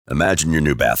Imagine your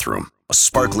new bathroom. A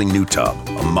sparkling new tub,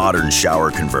 a modern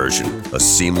shower conversion, a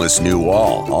seamless new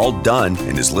wall, all done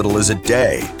in as little as a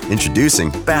day.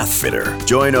 Introducing Bath Fitter.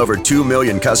 Join over 2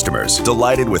 million customers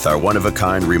delighted with our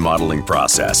one-of-a-kind remodeling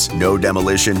process. No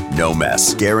demolition, no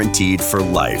mess. Guaranteed for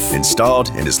life. Installed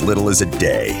in as little as a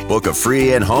day. Book a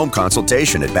free in-home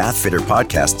consultation at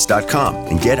bathfitterpodcasts.com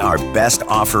and get our best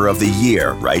offer of the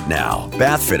year right now.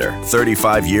 Bath Fitter,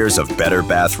 35 years of better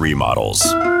bath remodels.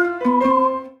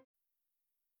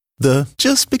 The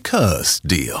just because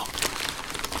deal.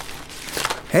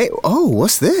 Hey,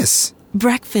 what's this?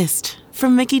 Breakfast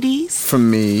from Mickey D's.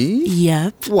 From me?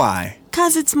 Yep. Why?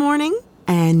 'Cause it's morning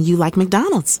and you like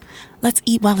McDonald's. Let's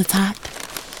eat while it's hot.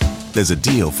 There's a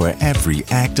deal for every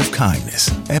act of kindness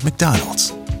at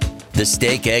McDonald's. The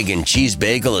steak, egg, and cheese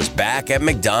bagel is back at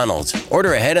McDonald's.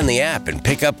 Order ahead on the app and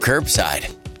pick up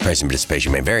curbside. Price and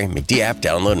participation may vary. McD app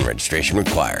download and registration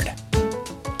required.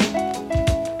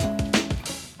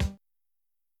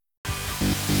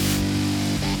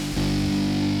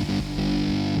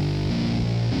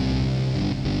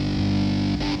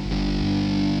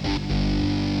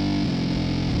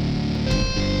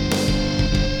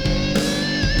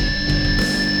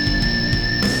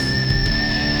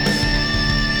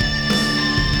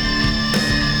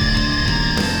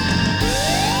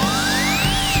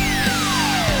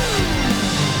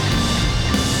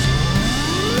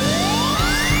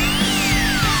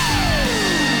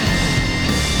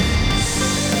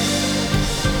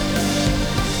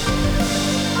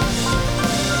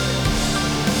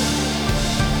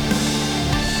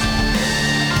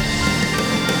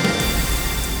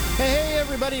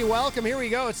 Welcome. Here we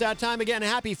go. It's that time again.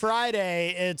 Happy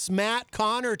Friday. It's Matt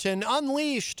Connarton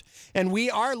Unleashed, and we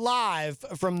are live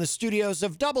from the studios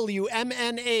of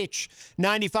WMNH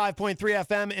 95.3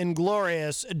 FM in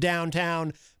glorious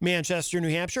downtown Manchester, New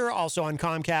Hampshire. Also on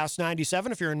Comcast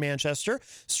 97 if you're in Manchester.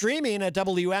 Streaming at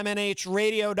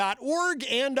WMNHradio.org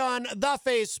and on the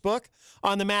Facebook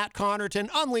on the Matt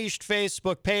Connarton Unleashed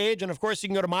Facebook page. And, of course, you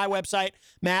can go to my website,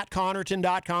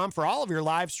 mattconnerton.com, for all of your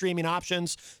live streaming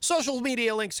options, social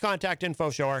media links, contact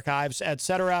info, show archives,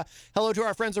 etc. Hello to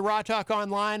our friends at Raw Talk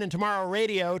Online and Tomorrow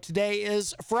Radio. Today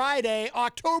is Friday,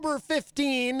 October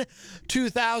 15,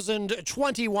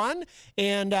 2021,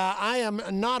 and I am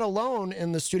not alone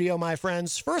in the studio, my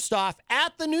friends. First off,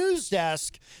 at the news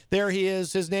desk, there he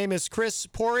is. His name is Chris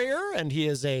Poirier, and he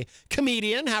is a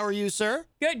comedian. How are you, sir?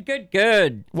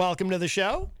 Good. Welcome to the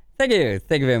show. Thank you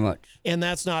very much. And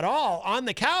that's not all. On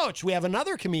the couch, we have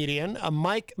another comedian,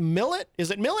 Mike Millett.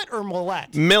 Is it Millett or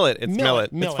Millett? Millett. It's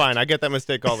Millett. It's fine. I get that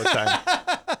mistake all the time.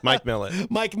 Mike Millett.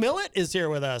 Mike Millett is here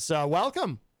with us.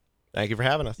 Welcome. Thank you for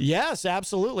having us. Yes,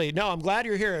 absolutely. No, I'm glad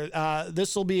you're here.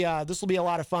 This will be a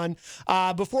lot of fun.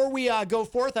 Before we go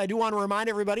forth, I do want to remind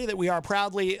everybody that we are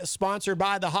proudly sponsored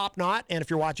by the Hop Knot. And if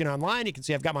you're watching online, you can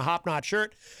see I've got my Hop Knot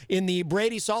shirt in the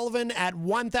Brady Sullivan at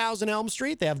 1000 Elm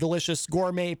Street. They have delicious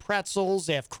gourmet pretzels.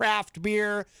 They have craft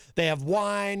beer. They have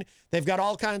wine. They've got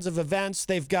all kinds of events.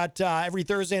 They've got every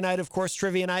Thursday night, of course,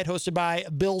 Trivia Night hosted by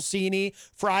Bill Cini.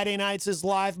 Friday nights is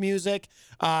live music.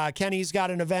 Kenny's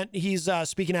got an event he's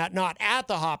speaking at, not at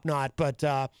the Hop Knot, but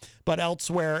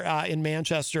elsewhere in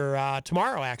Manchester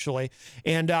tomorrow, actually.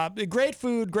 And great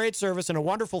food, great service, and a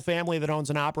wonderful family that owns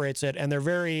and operates it. And they're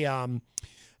very...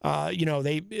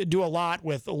 they do a lot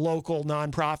with local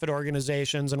nonprofit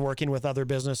organizations and working with other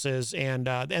businesses, and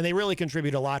they really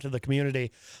contribute a lot to the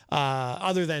community.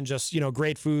 Other than just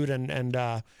great food and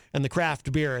the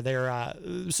craft beer, they're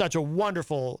such a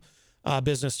wonderful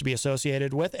business to be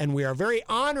associated with, and we are very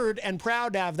honored and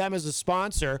proud to have them as a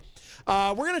sponsor.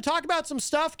 We're going to talk about some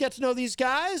stuff, get to know these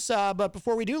guys, but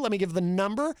before we do, let me give the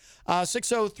number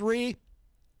 603.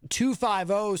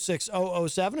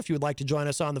 250-6007 if you would like to join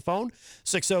us on the phone.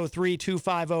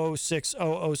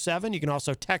 603-250-6007. You can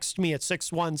also text me at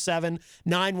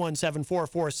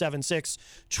 617-917-4476.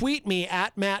 Tweet me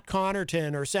at Matt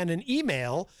Connarton or send an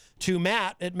email to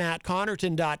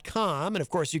matt@mattconnerton.com. And, of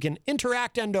course, you can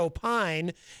interact and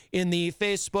opine in the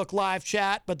Facebook live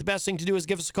chat. But the best thing to do is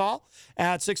give us a call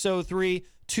at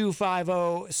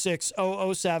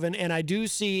 603-250-6007. And I do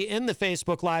see in the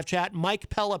Facebook live chat Mike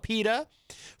Pelopita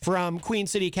from Queen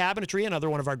City Cabinetry, another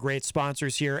one of our great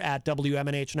sponsors here at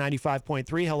WMNH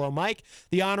 95.3. Hello, Mike.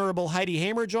 The Honorable Heidi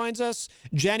Hamer joins us.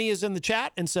 Jenny is in the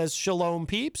chat and says, Shalom,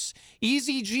 peeps.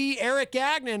 Easy G. Erich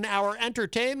Gagnon, our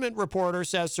entertainment reporter,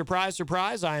 says, surprise,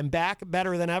 surprise, I am back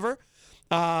better than ever.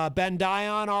 Ben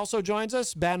Dion also joins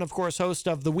us. Ben, of course, host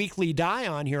of the weekly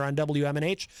Dion here on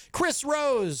WMNH. Chris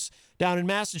Rose down in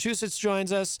Massachusetts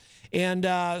joins us. And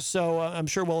so I'm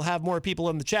sure we'll have more people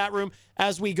in the chat room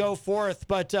as we go forth.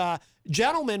 But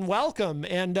gentlemen, welcome.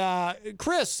 And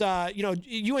Chris,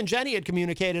 you and Jenny had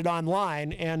communicated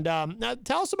online. And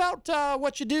tell us about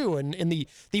what you do in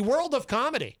the world of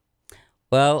comedy.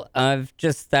 Well, I've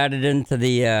just started into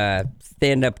the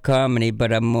stand-up comedy,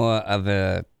 but I'm more of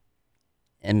an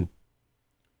an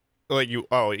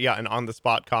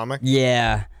on-the-spot comic?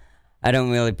 Yeah. I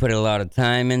don't really put a lot of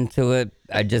time into it.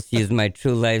 I just use my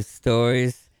true life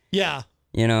stories. Yeah.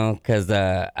 Because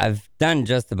I've done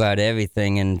just about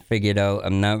everything and figured out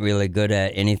I'm not really good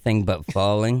at anything but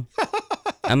falling.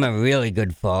 I'm a really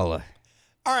good faller.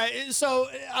 All right. So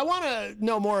I want to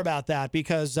know more about that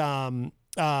because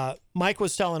Mike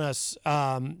was telling us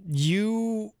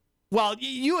you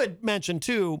had mentioned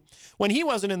too, when he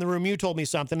wasn't in the room, you told me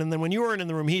something. And then when you weren't in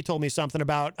the room, he told me something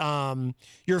about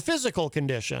your physical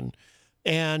condition.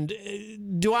 And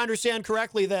do I understand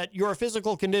correctly that your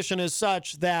physical condition is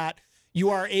such that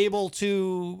you are able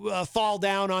to fall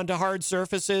down onto hard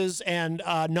surfaces and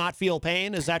not feel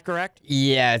pain? Is that correct?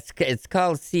 Yeah, it's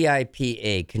called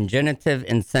CIPA, congenitive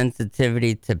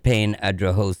insensitivity to pain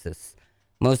adrohosis.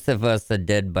 Most of us are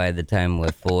dead by the time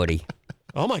we're 40.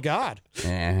 Oh, my God.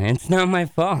 It's not my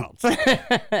fault.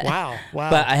 Wow.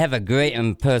 But I have a great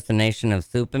impersonation of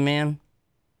Superman.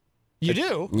 You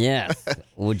do? Yes.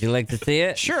 Would you like to see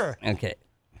it? Sure. Okay.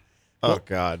 Oh,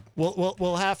 God.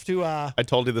 We'll have to... I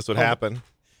told you this would happen.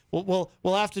 We'll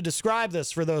have to describe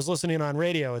this for those listening on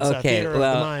radio. It's Okay, theater of the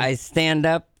well, mind. I stand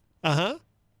up. Uh-huh.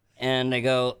 And I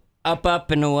go up,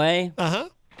 and away. Uh-huh.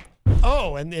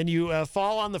 Oh, and you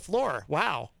fall on the floor.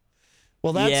 Wow.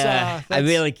 Well, that's... Yeah, I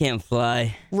really can't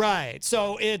fly. Right.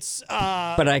 So it's...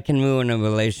 but I can ruin a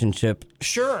relationship.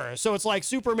 Sure. So it's like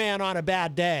Superman on a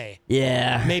bad day.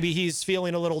 Yeah. Maybe he's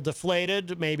feeling a little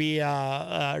deflated. Maybe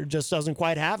just doesn't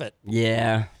quite have it.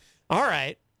 Yeah. All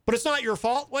right. But it's not your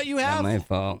fault what you have? Not my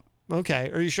fault. Okay.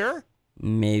 Are you sure?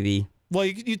 Maybe. Well,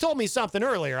 you told me something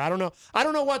earlier. I don't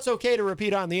know what's okay to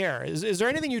repeat on the air. Is there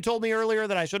anything you told me earlier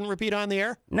that I shouldn't repeat on the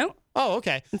air? No. Oh,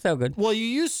 okay. It's all good. Well, you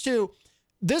used to...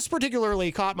 This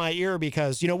particularly caught my ear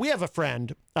because, we have a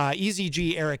friend,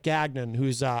 EZG Erich Gagnon,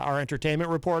 who's our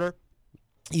entertainment reporter.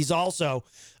 He's also,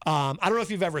 I don't know if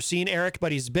you've ever seen Erich,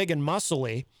 but he's big and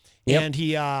muscly. Yep. And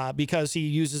he, because he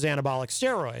uses anabolic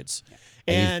steroids.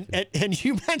 And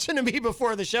you mentioned to me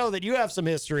before the show that you have some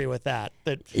history with that.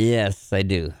 Yes, I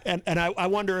do. And I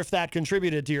wonder if that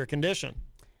contributed to your condition.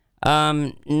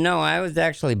 No, I was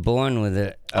actually born with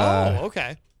it.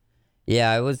 Okay.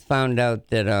 Yeah, I was found out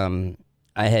that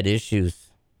I had issues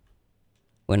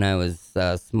when I was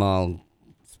a small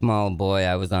boy.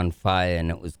 I was on fire,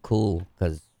 and it was cool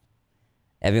because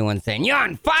everyone's saying, "You're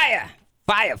on fire!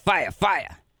 Fire, fire,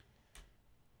 fire!"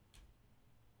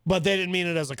 But they didn't mean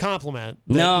it as a compliment.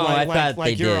 No, I thought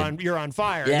they did. You're on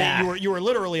fire. Yeah. You were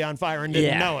literally on fire and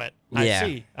didn't know it.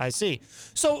 I see.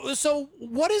 So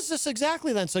what is this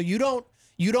exactly then? So you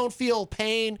don't feel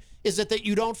pain? Is it that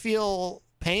you don't feel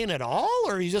pain at all,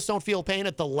 or you just don't feel pain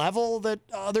at the level that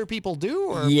other people do?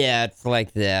 Or? Yeah, it's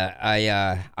like that.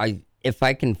 I if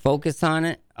I can focus on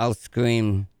it, I'll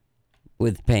scream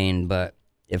with pain, but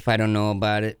if I don't know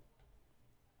about it.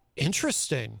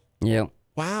 Interesting. Yeah.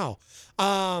 Wow.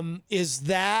 Is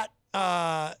that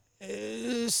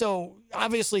so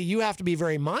obviously you have to be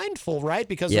very mindful, right?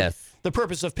 Because the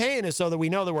purpose of pain is so that we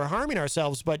know that we're harming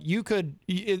ourselves, but you could,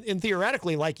 in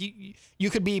theoretically, like you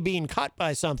could be being cut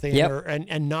by something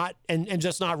and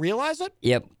just not realize it?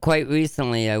 Yep. Quite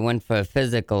recently, I went for a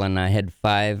physical, and I had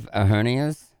 5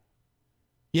 hernias.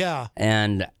 Yeah.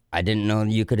 And I didn't know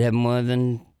you could have more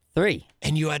than 3.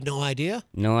 And you had no idea?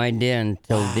 No idea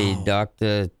until the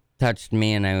doctor touched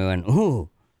me, and I went, ooh.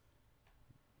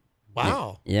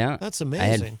 Wow. Yeah. That's amazing.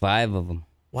 I had 5 of them.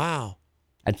 Wow.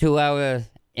 A 2-hour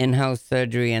in-house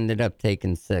surgery ended up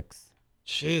taking 6.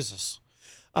 Jesus.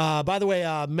 By the way,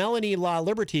 Melanie La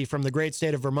Liberty from the great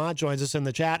state of Vermont joins us in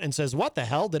the chat and says, "What the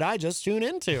hell did I just tune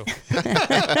into?"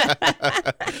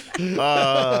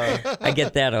 I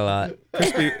get that a lot.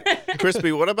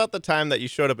 Crispy, what about the time that you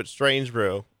showed up at Strange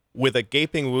Brew with a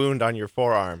gaping wound on your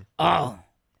forearm? Oh,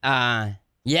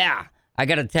 yeah. I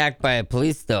got attacked by a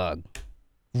police dog.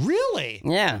 Really?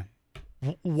 Yeah.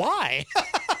 Why?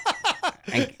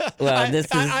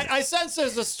 I sense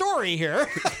there's a story here.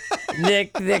 There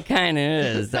kind of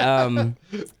is.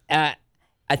 I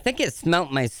think it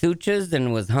smelt my sutures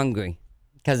and was hungry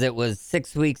because it was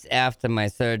 6 weeks after my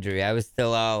surgery. I was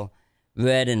still all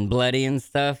red and bloody and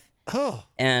stuff. Oh.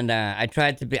 And I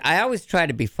always try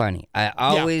to be funny. I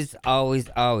always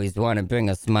want to bring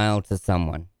a smile to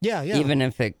someone. Yeah. Even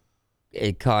if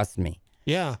it costs me.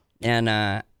 Yeah. And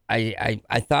I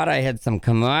thought I had some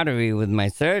camaraderie with my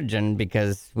surgeon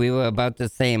because we were about the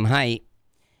same height.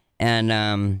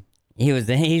 And he was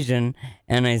Asian.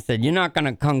 And I said, "You're not going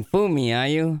to kung fu me, are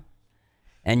you?"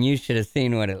 And you should have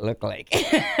seen what it looked like.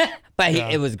 But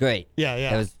it was great. Yeah.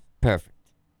 It was perfect.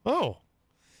 Oh.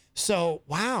 So,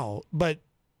 wow. But,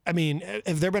 I mean,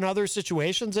 have there been other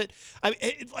situations that,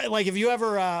 like, have you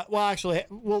ever, well, actually,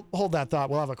 we'll hold that thought.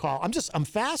 We'll have a call. I'm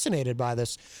fascinated by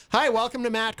this. Hi, welcome to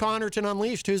Matt Connarton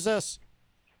Unleashed. Who's this?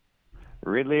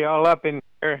 Ridley all up in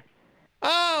here.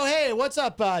 Oh, hey, what's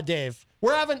up, Dave?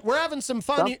 We're having some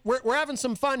fun. We're having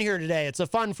some fun here today. It's a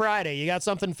fun Friday. You got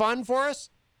something fun for us?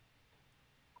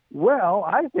 Well,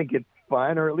 I think it's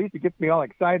fun, or at least it gets me all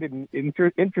excited and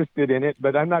interested in it,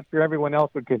 but I'm not sure everyone else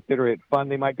would consider it fun.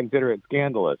 They might consider it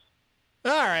scandalous.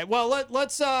 All right. Well,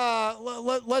 let's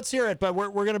hear it. But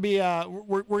we're gonna be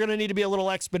we're gonna need to be a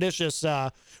little expeditious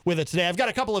with it today. I've got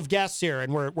a couple of guests here,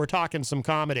 and we're talking some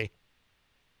comedy.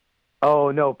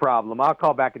 Oh, no problem. I'll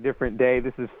call back a different day.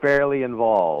 This is fairly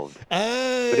involved.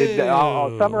 Oh. But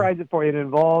I'll summarize it for you. It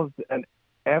involves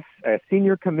a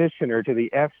senior commissioner to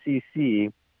the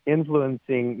FCC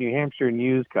influencing New Hampshire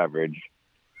news coverage.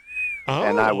 Oh.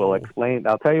 And I will explain.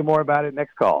 I'll tell you more about it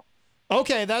next call.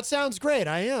 Okay, that sounds great.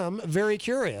 I am very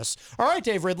curious. All right,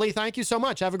 Dave Ridley, thank you so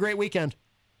much. Have a great weekend.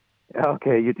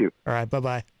 Okay, you too. All right,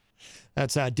 bye-bye.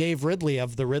 That's Dave Ridley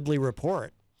of The Ridley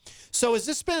Report. So has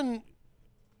this been,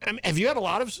 have you had a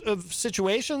lot of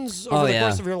situations over the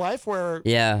course of your life where...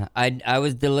 Yeah, I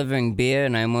was delivering beer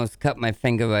and I almost cut my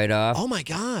finger right off. Oh, my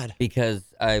God. Because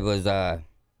I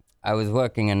was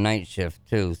working a night shift,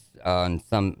 too, on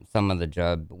some of the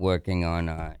job, working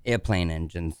on airplane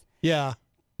engines. Yeah.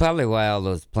 Probably why all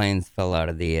those planes fell out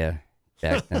of the air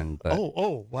back then. But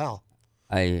oh, wow.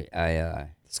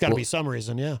 It's got to be some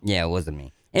reason, yeah. Yeah, it wasn't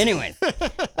me. Anyways,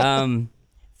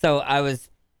 so I was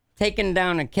taking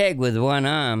down a keg with one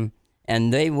arm,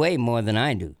 and they weigh more than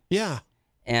I do. Yeah.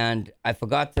 And I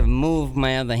forgot to move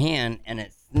my other hand, and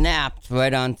it snapped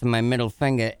right onto my middle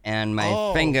finger, and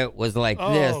my finger was like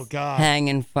this,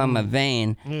 hanging from a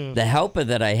vein. The helper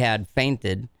that I had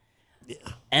fainted,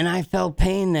 and I felt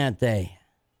pain that day.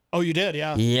 Oh, you did,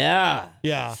 yeah? Yeah.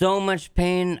 Yeah. So much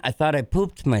pain, I thought I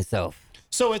pooped myself.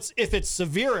 So if it's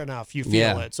severe enough, you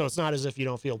feel it. So it's not as if you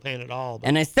don't feel pain at all. But...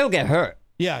 And I still get hurt.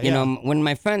 Yeah, You know, when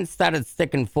my friends started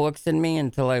sticking forks in me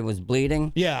until I was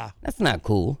bleeding. Yeah. That's not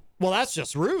cool. Well, that's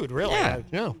just rude, really.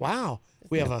 Yeah. Wow.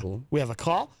 We have a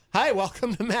call. Hi,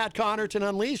 welcome to Matt Connarton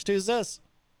Unleashed. Who's this?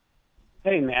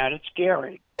 Hey, Matt, it's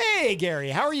Gary. Hey,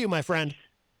 Gary. How are you, my friend?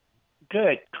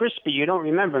 Good. Crispy, you don't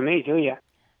remember me, do you?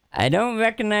 I don't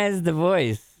recognize the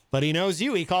voice. But he knows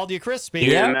you. He called you Crispy.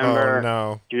 Do you remember? Oh,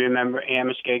 no. Do you remember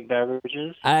Amoskeag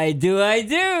Beverages? I do.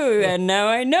 And now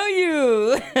I know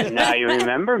you. Now you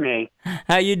remember me.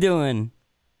 How you doing?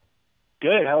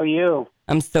 Good. How are you?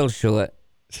 I'm still short.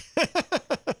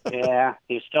 Yeah,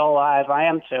 he's still alive. I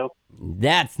am too.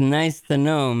 That's nice to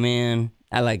know, man.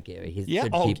 I like Gary. He's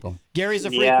good people. Gary's a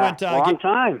frequent long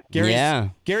time.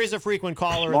 Gary's a frequent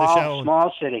caller of the show.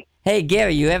 Small city. Hey,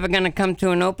 Gary, you ever gonna come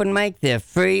to an open mic? They're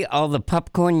free. All the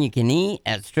popcorn you can eat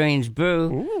at Strange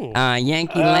Brew.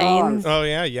 Yankee Lanes. Oh,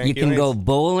 yeah, Yankee You can Lanes. go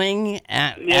bowling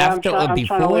after I'm or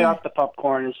before. trying to lay off the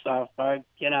popcorn and stuff, but,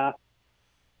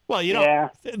 Well, you know,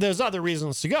 there's other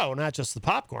reasons to go, not just the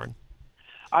popcorn.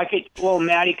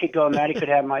 Maddie could go. Maddie could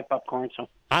have my popcorn, so.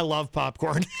 I love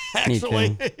popcorn,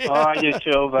 actually. Oh, I do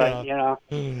too, but,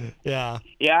 Yeah.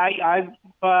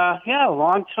 Yeah,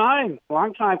 long time.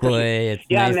 Boy, it's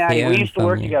nice Maddie, we hearing used to from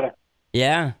work you. together.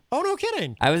 Yeah. Oh, no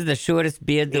kidding. I was the shortest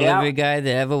beer delivery guy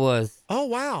there ever was. Oh,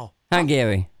 wow. Huh,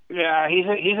 Gary? Yeah,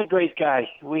 he's a great guy.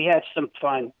 We had some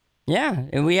fun. Yeah,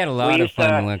 and we had a lot of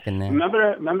fun working there.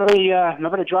 Remember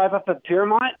the drive up at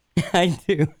Piermont? I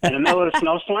do. In the middle of the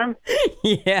snowstorm?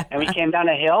 Yeah. And we came down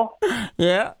a hill?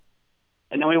 Yeah.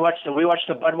 And then we watched the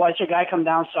Budweiser guy come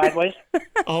down sideways.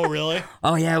 Oh, really?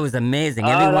 Oh, yeah, it was amazing.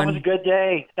 That was a good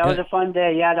day. That was a fun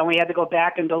day. Yeah, then we had to go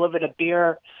back and deliver the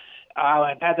beer.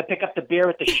 I had to pick up the beer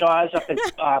at the Shaws up in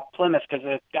Plymouth because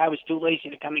the guy was too lazy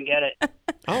to come and get it.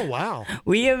 Oh, wow.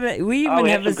 We even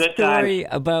have a story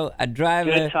about a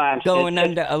driver going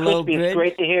under a low bridge. It's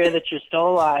great to hear that you're still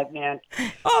alive, man.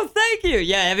 Oh, thank you.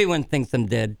 Yeah, everyone thinks I'm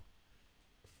dead.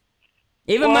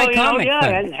 Even my comic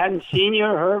friends. hadn't seen you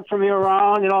or heard from you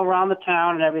around the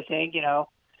town and everything,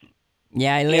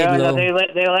 Yeah, I laid low. They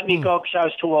let me go because I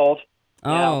was too old.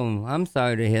 Oh, I'm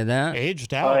sorry to hear that.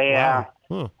 Aged out. Oh yeah. Wow.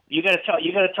 Huh. You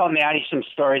gotta tell Maddie some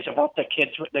stories about the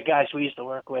kids, the guys we used to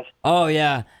work with. Oh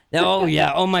yeah. Oh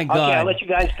yeah. Oh my God. Okay, I'll let you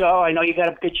guys go. I know you got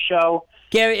a good show.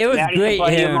 Gary, it was Maddie's great a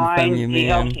buddy of hearing mine. from you,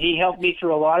 man. He helped me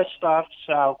through a lot of stuff.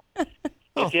 So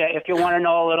if you want to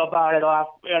know a little about it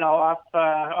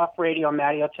off radio,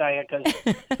 Maddie will tell you,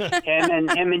 because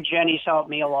him and Jenny's helped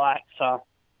me a lot. So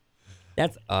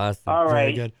That's awesome. all Very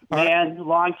right, good. All man.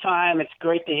 Long time. It's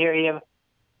great to hear you.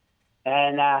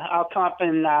 And I'll come up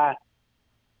and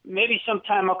maybe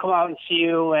sometime I'll come out and see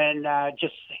you and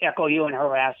just heckle you and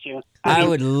harass you. I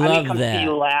would love come that. see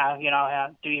you laugh.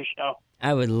 Do your show.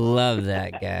 I would love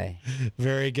that guy.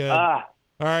 Very good. All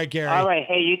right, Gary. All right.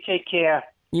 Hey, you take care.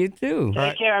 You too.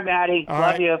 Take care, Maddie. All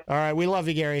love right. you. All right, we love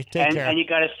you, Gary. Take care. And you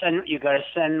gotta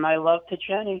send my love to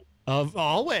Jenny.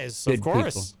 Always, Good of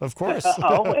course, people. of course.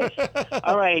 Always.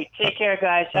 All right. Take care,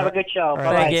 guys. Have a good show. All Bye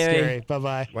right, bye. thanks, Gary. Gary.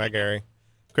 Bye-bye. Bye, Gary.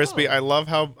 Crispy, I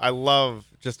love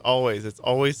just always. It's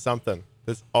always something.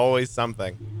 There's always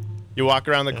something. You walk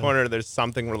around the corner, there's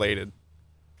something related.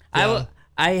 Yeah.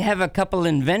 I have a couple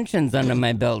inventions under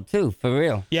my belt too, for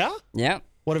real. Yeah? Yeah.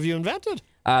 What have you invented?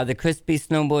 The Crispy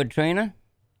Snowboard Trainer.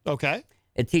 Okay.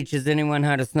 It teaches anyone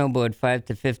how to snowboard 5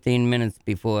 to 15 minutes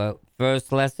before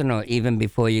first lesson or even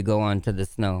before you go onto the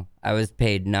snow. I was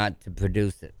paid not to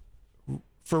produce it.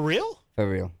 For real? For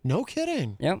real. No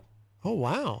kidding. Yep. Oh,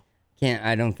 wow.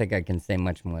 I don't think I can say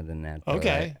much more than that. though.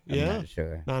 Okay. I'm Yeah. not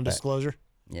sure. Non-disclosure.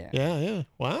 But, yeah. Yeah.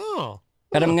 Wow.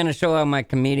 But I'm going to show all my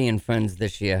comedian friends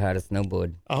this year how to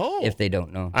snowboard. Oh. If they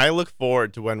don't know. I look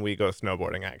forward to when we go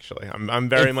snowboarding, actually. I'm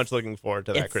very much looking forward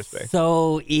to that, It's Crispy.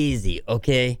 so easy,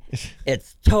 okay?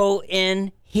 It's toe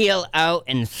in, heel out,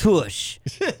 and swoosh.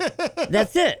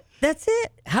 That's it. That's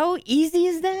it. How easy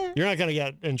is that? You're not going to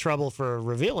get in trouble for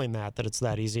revealing that it's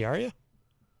that easy, are you?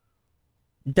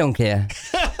 Don't care.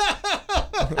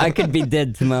 I could be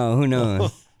dead tomorrow. Who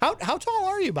knows? How tall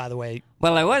are you, by the way?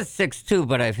 Well, I was 6'2",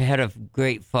 but I've had a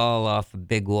great fall off a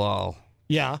big wall.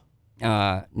 Yeah.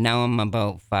 Now I'm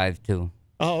about 5'2".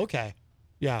 Oh, okay.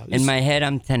 Yeah. In my head,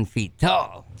 I'm 10 feet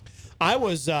tall. I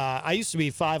used to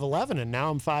be 5'11", and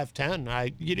now I'm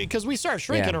 5'10". Because we start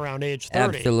shrinking around age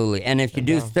 30. Absolutely. And if you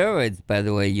do steroids, by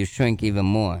the way, you shrink even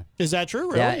more. Is that true?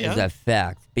 Really? That is a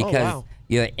fact. Because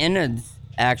your innards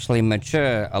actually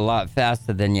mature a lot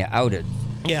faster than your outwards.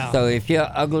 Yeah. So if you're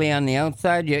ugly on the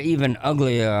outside, you're even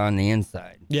uglier on the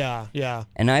inside. Yeah.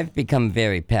 And I've become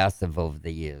very passive over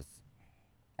the years.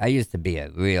 I used to be a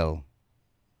real.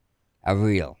 Oh,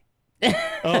 really?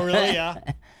 Yeah.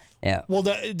 Yeah. Well,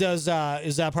 is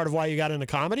that part of why you got into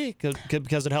comedy?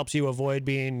 Because it helps you avoid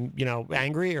being,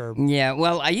 angry or? Yeah.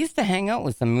 Well, I used to hang out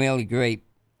with some really great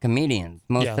comedians.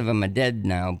 Most of them are dead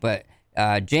now. But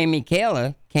Jamie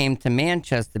Kaler came to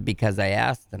Manchester because I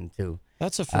asked him to.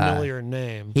 That's a familiar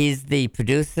name. He's the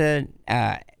producer.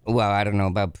 Well, I don't know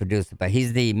about producer, but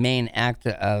he's the main actor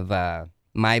of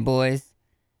My Boys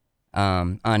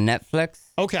on Netflix.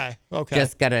 Okay.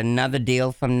 Just got another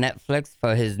deal from Netflix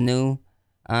for his new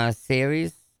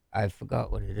series. I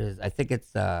forgot what it is. I think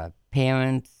it's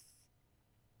Parents.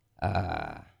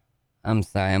 I'm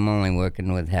sorry. I'm only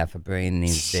working with half a brain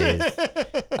these days.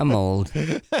 I'm old.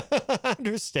 I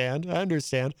understand.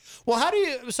 Well, how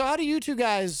do you two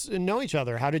guys know each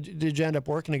other? How did you end up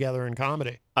working together in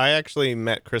comedy? I actually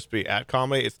met Crispy at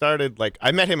comedy. It started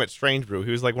I met him at Strange Brew. He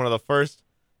was one of the first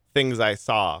things I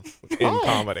saw in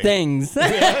comedy. Things.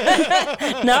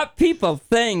 Not people,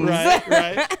 things.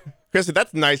 Right. Crispy,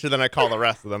 that's nicer than I call the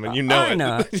rest of them, and you know it.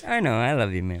 I know. I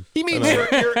love you, man. He means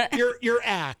your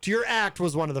act. Your act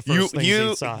was one of the first things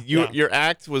he saw. Your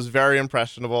act was very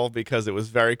impressionable because it was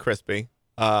very crispy.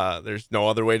 There's no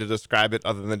other way to describe it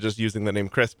other than just using the name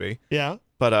Crispy. Yeah.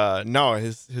 But no,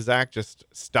 his act just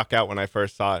stuck out when I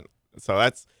first saw it. So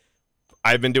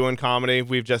I've been doing comedy.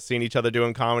 We've just seen each other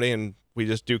doing comedy, and we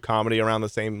just do comedy around the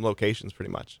same locations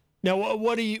pretty much. Now,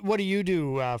 what do you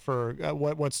do for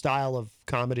what style of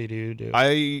comedy do you do?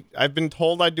 I've been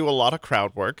told I do a lot of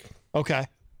crowd work. Okay.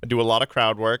 I do a lot of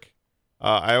crowd work.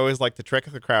 I always like to trick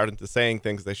the crowd into saying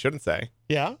things they shouldn't say.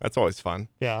 Yeah. That's always fun.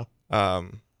 Yeah. But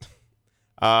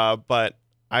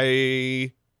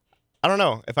I don't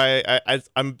know if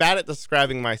I'm bad at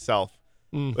describing myself.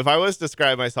 If I was to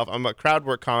describe myself, I'm a crowd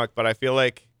work comic, but I feel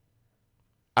like,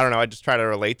 I don't know, I just try to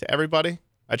relate to everybody.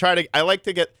 I like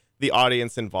to get the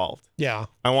audience involved. Yeah.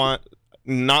 I want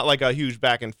not like a huge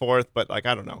back and forth, but I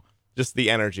don't know, just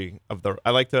the energy of I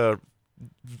like to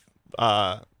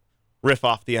riff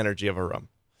off the energy of a room.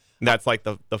 And that's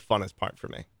the funnest part for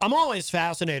me. I'm always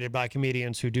fascinated by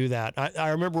comedians who do that. I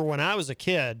remember when I was a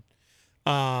kid,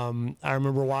 I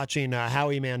remember watching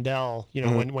Howie Mandel,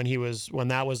 when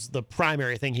that was the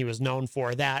primary thing he was known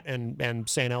for, that and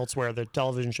St. Elsewhere, the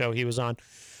television show he was on.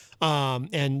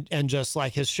 And just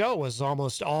like his show was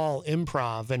almost all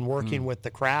improv and working with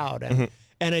the crowd.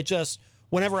 And it just,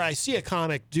 whenever I see a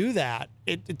comic do that,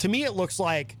 to me, it looks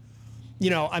like,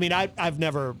 I've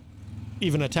never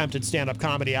even attempted stand-up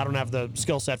comedy. I don't have the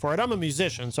skill set for it. I'm a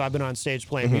musician, so I've been on stage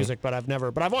playing music, but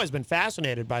I've always been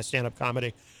fascinated by stand-up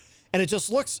comedy. And it just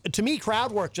looks, to me,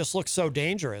 crowd work just looks so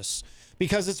dangerous,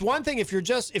 because it's one thing if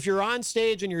you're on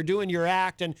stage and you're doing your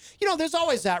act, and there's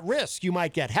always that risk you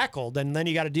might get heckled, and then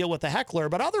you got to deal with the heckler.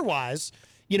 But otherwise,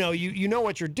 you know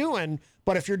what you're doing.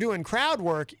 But if you're doing crowd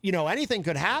work, anything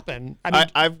could happen.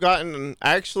 I've gotten,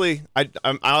 actually,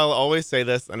 I'll always say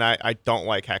this, and I don't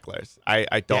like hecklers.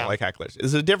 I don't like hecklers.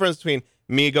 There's a difference between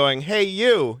me going, "Hey,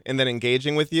 you," and then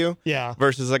engaging with you,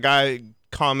 versus a guy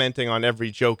commenting on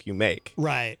every joke you make.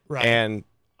 Right. And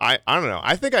I don't know.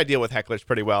 I think I deal with hecklers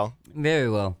pretty well. Very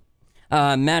well.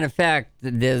 Matter of fact,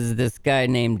 there's this guy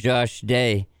named Josh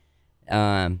Day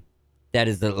that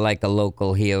is like a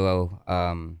local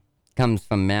hero. Comes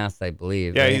from Mass, I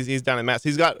believe. Yeah, right? he's down in Mass.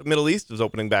 He's got Middle East is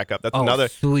opening back up. That's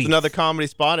another comedy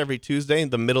spot every Tuesday in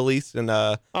the Middle East in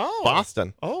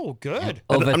Boston. Oh, good.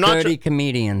 Over 30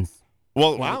 comedians.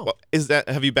 Well, wow.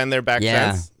 Have you been there back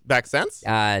since?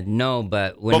 No,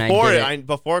 but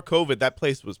before COVID, that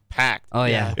place was packed. Oh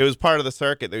yeah. It was part of the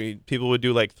circuit. People would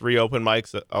do like 3 open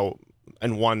mics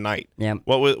in one night. Yeah.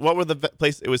 What were the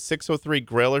place? It was 603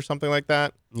 Grill or something like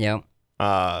that. Yeah.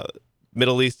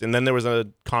 Middle East, and then there was a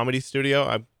comedy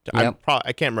studio. I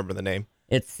can't remember the name.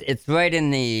 It's right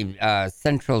in the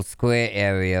Central Square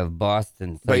area of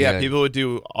Boston. So but yeah, people would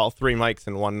do all 3 mics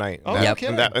in one night. Oh,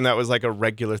 and that was like a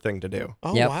regular thing to do.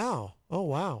 Oh wow! Oh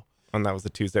wow! And that was a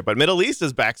Tuesday. But Middle East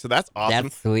is back, so that's awesome.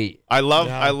 That's sweet. I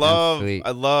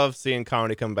love seeing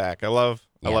comedy come back. I love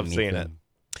seeing it.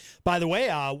 By the way,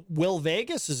 Will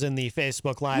Vegas is in the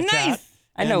Facebook Live chat.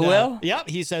 I know Will. Yep,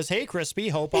 he says, "Hey, Crispy,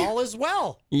 hope all is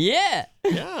well." Yeah.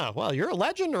 Yeah, well, you're a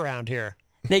legend around here.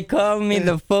 They call me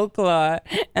the folklore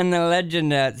and the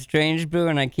legend at Strange Brew,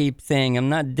 and I keep saying I'm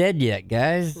not dead yet,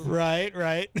 guys. Right.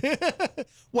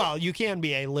 Well, you can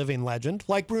be a living legend,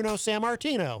 like Bruno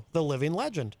Sammartino, the living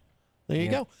legend. There you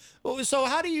go. So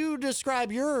how do you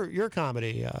describe your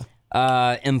comedy?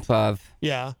 Improv.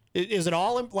 Yeah. Is it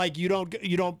all, like, you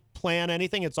don't plan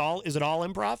anything? Is it all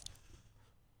improv?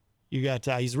 You got,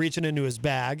 he's reaching into his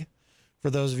bag. For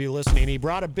those of you listening, he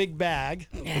brought a big bag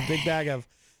of.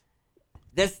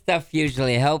 This stuff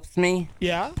usually helps me.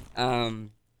 Yeah.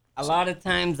 A lot of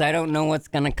times I don't know what's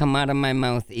going to come out of my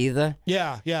mouth either.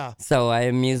 Yeah. So I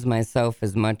amuse myself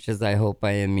as much as I hope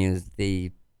I amuse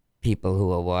the people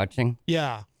who are watching.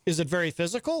 Yeah. Is it very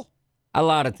physical? A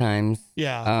lot of times.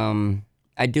 Yeah.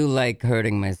 I do like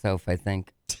hurting myself, I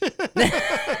think.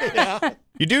 Yeah.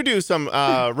 You do some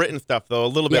written stuff though, a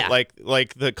little bit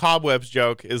like the cobwebs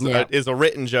joke is a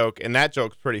written joke, and that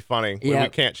joke's pretty funny. We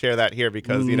can't share that here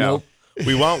because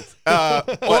we won't.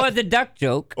 Or the duck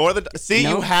joke.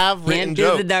 You have written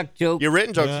jokes. The duck joke. Your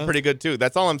written jokes are pretty good too.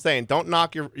 That's all I'm saying. Don't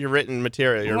knock your written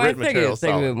material. Thank you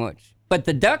very much. But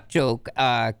the duck joke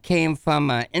came from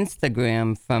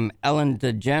Instagram from Ellen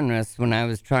DeGeneres when I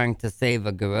was trying to save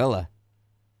a gorilla.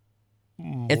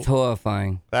 It's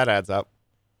horrifying. That adds up.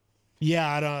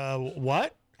 Yeah,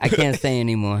 what? I can't say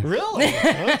anymore. Really?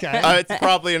 Okay. It's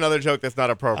probably another joke that's not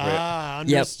appropriate.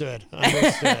 Understood.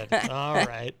 Understood. All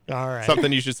right.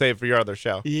 Something you should save for your other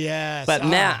show. Yes. But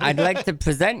Matt, I'd like to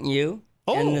present you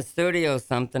in the studio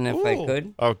something if I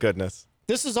could. Oh, goodness.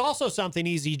 This is also something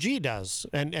Easy G does,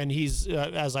 and he's,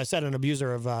 as I said, an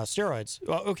abuser of steroids.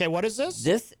 Okay, what is this?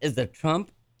 This is a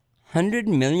Trump $100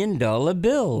 million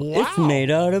bill. Wow. It's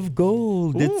made out of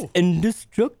gold. Ooh. It's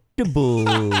indestructible.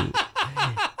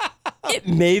 It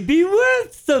may be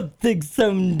worth something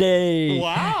someday.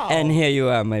 Wow. And here you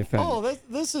are, my friend. Oh,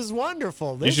 this is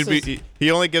wonderful.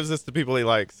 He only gives this to people he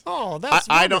likes. Oh, that's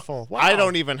wonderful. I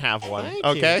don't even have one. Thank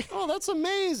okay? you. Oh, that's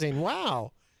amazing.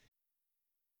 Wow.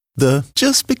 The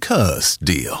just because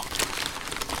deal.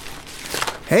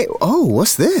 Hey,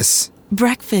 what's this?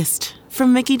 Breakfast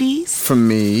from Mickey D's. From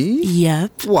me?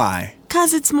 Yep. Why?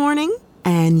 'Cause it's morning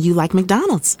and you like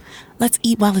McDonald's. Let's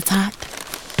eat while it's hot.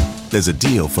 There's a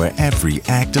deal for every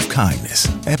act of kindness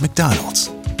at McDonald's.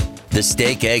 The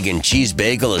steak, egg, and cheese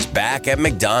bagel is back at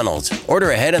McDonald's.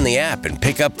 Order ahead on the app and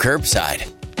pick up curbside.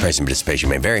 Price and participation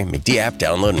may vary. McD app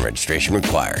download and registration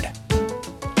required.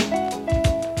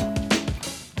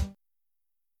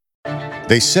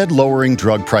 They said lowering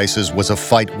drug prices was a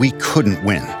fight we couldn't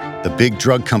win. The big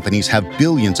drug companies have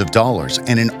billions of dollars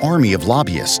and an army of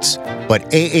lobbyists. But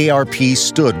AARP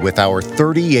stood with our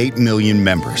 38 million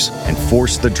members and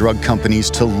forced the drug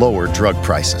companies to lower drug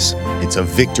prices. It's a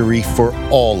victory for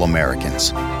all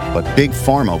Americans. But Big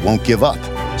Pharma won't give up,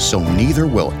 so neither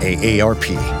will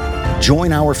AARP.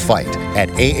 Join our fight at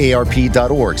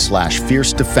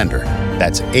aarp.org/fierce defender.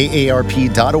 That's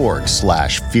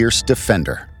aarp.org/fierce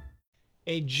defender.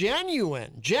 A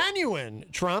genuine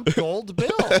Trump gold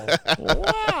bill.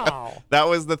 Wow. That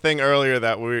was the thing earlier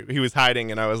that he was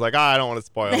hiding, and I was like, I don't want to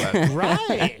spoil that.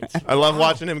 Right. I love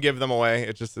watching him give them away.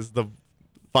 It just is the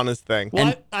funnest thing.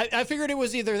 Well, I figured it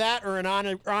was either that or an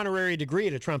honorary degree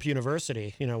to Trump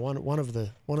University. You know, one of the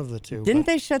two. Didn't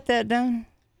they shut that down?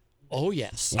 Oh,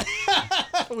 yes.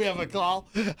 We have a call.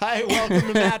 Hi, welcome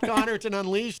to Matt Connarton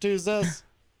Unleashed. Who's this?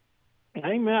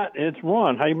 Hey, Matt. It's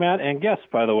Ron. Hi, Matt, and guest,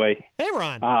 by the way. Hey,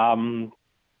 Ron.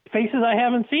 Faces I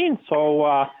haven't seen,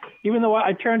 so even though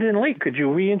I turned in late, could you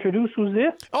reintroduce who's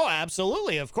this? Oh,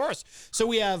 absolutely, of course. So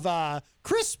we have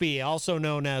Crispy, also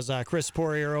known as Chris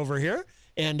Poirier over here.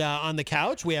 And on the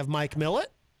couch, we have Mike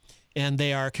Millett, and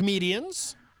they are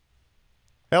comedians.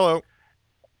 Hello.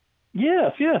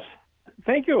 Yes.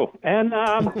 Thank you. And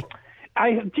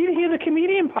I did hear the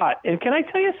comedian part. And can I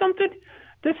tell you something?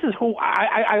 This is who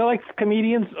I like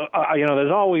comedians.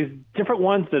 There's always different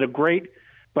ones that are great,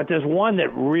 but there's one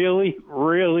that really,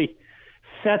 really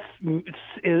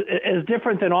is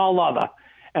different than all other.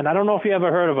 And I don't know if you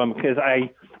ever heard of him because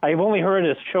I've only heard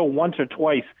his show once or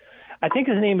twice. I think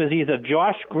his name is either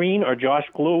Josh Green or Josh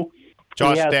Glue.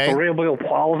 Josh He has Day? cerebral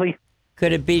palsy.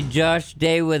 Could it be Josh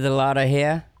Day with a lot of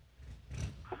hair?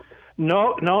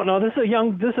 No. This is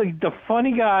the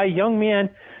funny guy, young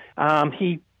man.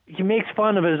 He makes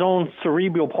fun of his own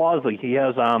cerebral palsy. He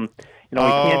has, he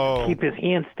can't keep his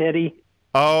hand steady.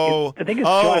 Oh. I think it's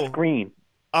Josh Green.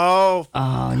 Oh.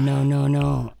 Oh,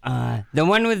 no. The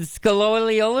one with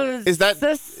scoliosis? Is that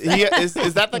is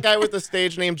that the guy with the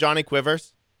stage name Johnny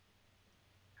Quivers?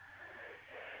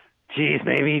 Geez,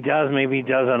 maybe he does, maybe he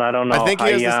doesn't. I don't know. I think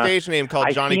he has a stage name called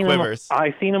Johnny Quivers.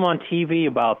 I seen him on TV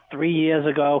about 3 years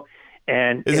ago,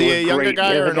 and is he a younger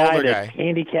guy or an older guy?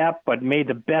 Handicapped, but made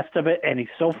the best of it, and he's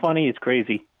so funny, it's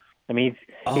crazy. I mean,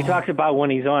 he talks about when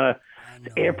he's on an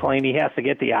airplane, he has to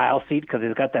get the aisle seat because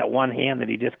he's got that one hand that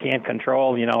he just can't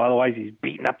control. Otherwise he's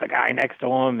beating up the guy next to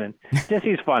him, and just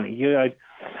he's funny.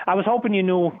 I was hoping you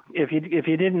knew. If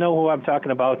you didn't know who I'm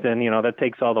talking about, then that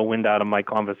takes all the wind out of my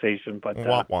conversation. But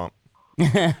womp womp.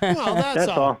 Well, that's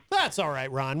all. That's all right,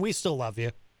 Ron. We still love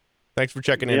you. Thanks for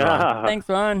checking in, Ron. Thanks,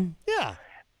 Ron. Yeah.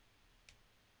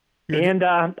 And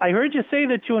I heard you say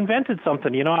that you invented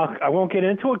something. I won't get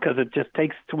into it because it just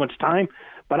takes too much time.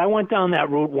 But I went down that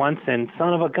route once, and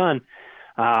son of a gun,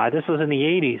 this was in the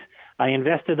 80s. I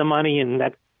invested the money in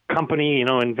that company,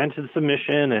 invented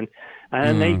submission, and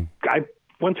I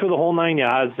went through the whole 9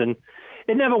 yards, and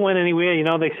it never went anywhere.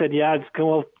 They said, yeah,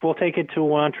 we'll take it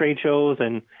to trade shows,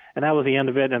 and that was the end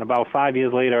of it. And about 5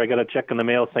 years later, I got a check in the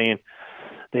mail saying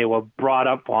they were brought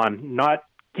up on not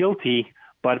guilty,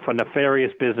 but for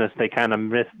nefarious business. They kind of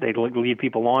they lead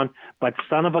people on. But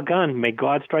son of a gun, may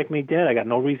God strike me dead. I got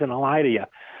no reason to lie to you.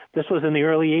 This was in the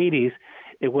early 80s.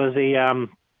 It was a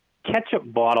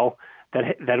ketchup bottle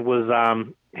that was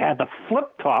had the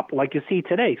flip top like you see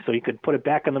today, so you could put it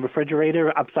back in the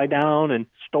refrigerator upside down and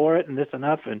store it and this and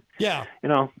that. And yeah,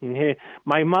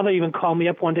 my mother even called me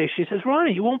up one day. She says,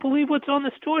 Ronnie, you won't believe what's on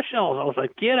the store shelves. I was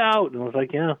like, get out. And I was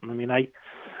like, yeah. I mean, I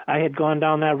had gone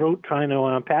down that route trying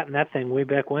to patent that thing way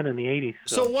back when in the 80s.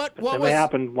 So what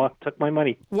happened? What took my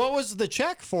money? What was the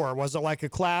check for? Was it like a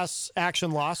class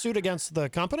action lawsuit against the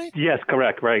company? Yes,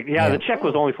 correct, right. Yeah, the check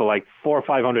was only for like $400 or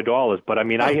 $500, but I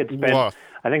mean, I had spent,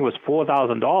 I think it was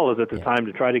 $4,000 at the time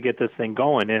to try to get this thing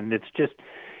going, and it's just,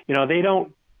 they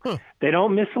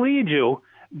don't mislead you,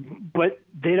 but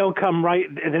they don't come right.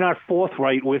 They're not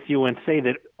forthright with you and say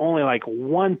that only like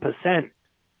 1%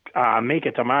 make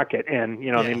it to market, and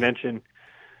they mention.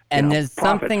 And there's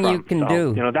something you can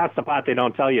do. That's the part they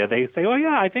don't tell you. They say, "Oh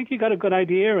yeah, I think you got a good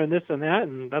idea, and this and that,"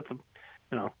 and that's,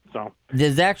 so.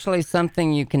 There's actually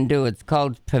something you can do. It's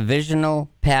called provisional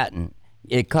patent.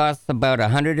 It costs about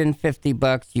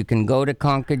 $150. You can go to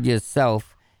Concord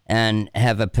yourself and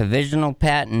have a provisional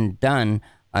patent done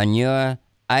on your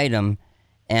item.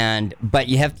 But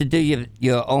you have to do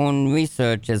your own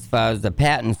research as far as the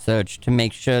patent search to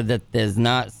make sure that there's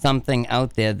not something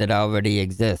out there that already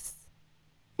exists.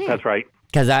 That's right.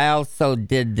 Because I also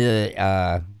did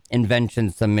the invention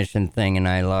submission thing, and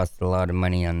I lost a lot of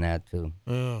money on that too.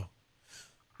 Oh.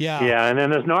 Yeah. Yeah, and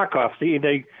then there's knockoffs.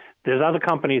 There's other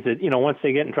companies that once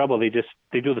they get in trouble, they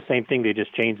do the same thing. They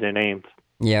just change their names.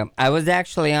 Yeah, I was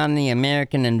actually on the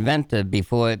American Inventor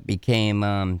before it became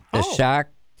the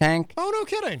Shark Tank. Oh, no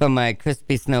kidding. For my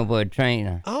crispy snowboard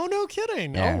trainer. Oh, no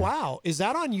kidding. Yeah. Oh, wow. Is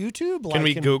that on YouTube? Can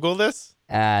we Google this?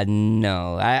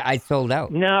 No, I sold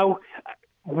out. No,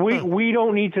 we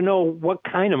don't need to know what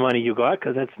kind of money you got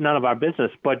because that's none of our business.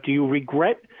 But do you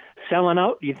regret selling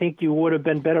out? Do you think you would have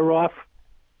been better off,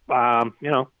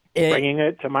 bringing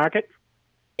it to market?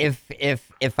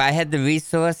 If I had the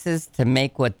resources to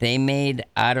make what they made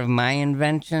out of my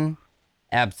invention,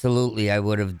 absolutely, I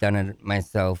would have done it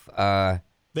myself.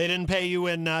 They didn't pay you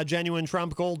in genuine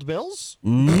Trump gold bills?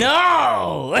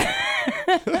 No!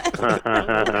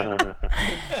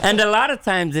 And a lot of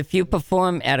times, if you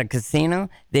perform at a casino,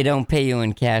 they don't pay you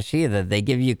in cash either. They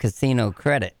give you casino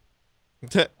credit.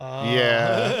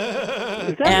 Yeah.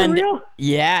 Is that real?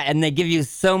 Yeah, and they give you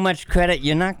so much credit,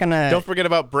 you're not going to... Don't forget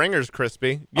about Bringers,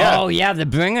 Crispy. Yeah. Oh, yeah, the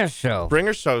Bringers show.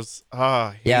 Bringers shows,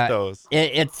 I hate those.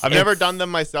 I've never done them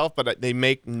myself, but they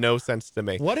make no sense to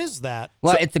me. What is that?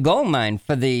 Well, it's a gold mine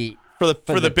for the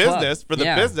business. For the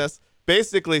Yeah. business.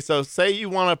 Basically, so say you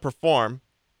want to perform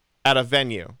at a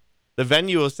venue. The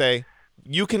venue will say,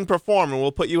 you can perform and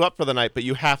we'll put you up for the night, but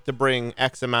you have to bring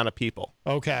X amount of people.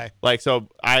 Okay. Like, so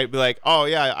I'd be like, oh,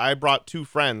 yeah, I brought 2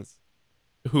 friends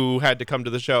who had to come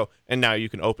to the show, and now you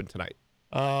can open tonight.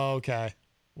 Oh, okay.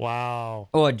 Wow.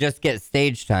 Or just get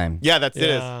stage time. Yeah, that's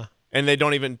it. And they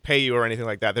don't even pay you or anything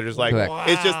like that. They're just like,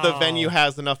 it's just the venue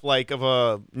has enough like of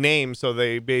a name, so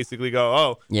they basically go,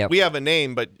 oh, we have a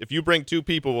name, but if you bring 2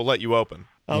 people, we'll let you open.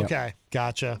 Okay,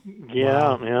 gotcha.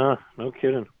 Yeah, no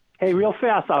kidding. Hey, real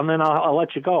fast, and then I'll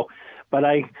let you go. But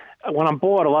when I'm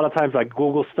bored, a lot of times I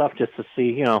Google stuff just to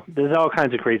see, there's all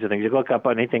kinds of crazy things. You look up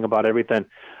anything about everything.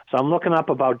 So I'm looking up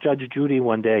about Judge Judy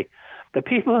one day. The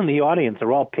people in the audience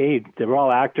are all paid. They're all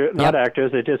not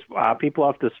actors. They're just people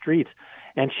off the streets.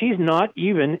 And she's not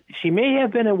even, she may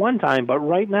have been at one time, but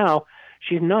right now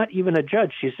she's not even a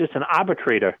judge. She's just an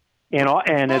arbitrator.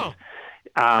 And it's,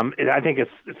 I think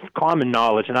it's common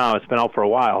knowledge now, it's been out for a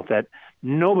while, that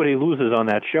nobody loses on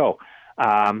that show.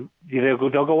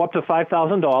 They'll go up to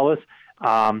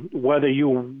 $5,000. Whether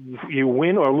you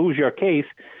win or lose your case,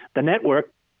 the network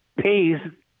pays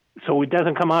so it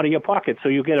doesn't come out of your pocket. So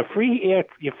you get a free air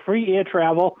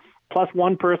travel, plus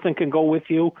one person can go with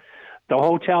you. The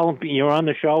hotel, you're on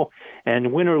the show,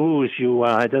 and win or lose,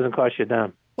 it doesn't cost you a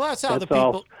dime. Well, that's how the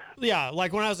people... Yeah,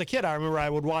 like when I was a kid, I remember I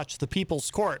would watch The People's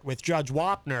Court with Judge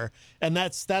Wapner, and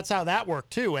that's how that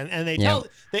worked too. And they tell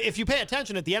if you pay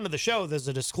attention at the end of the show, there's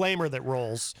a disclaimer that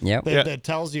rolls that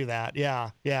tells you that. Yeah.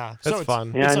 That's so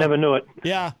fun. I never knew it.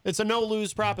 Yeah, it's a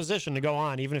no-lose proposition to go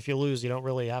on. Even if you lose, you don't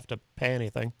really have to pay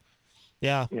anything.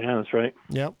 Yeah. Yeah, that's right.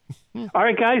 Yep. All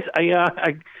right, guys.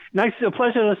 A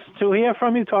pleasure to hear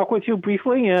from you, talk with you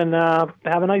briefly, and have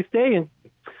a nice day. And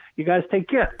you guys take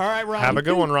care. All right, Ron. Have a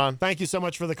good one, Ron. Thank you so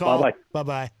much for the call. Bye-bye.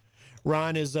 Bye-bye.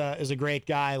 Ron is a great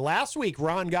guy. Last week,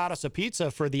 Ron got us a pizza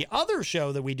for the other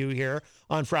show that we do here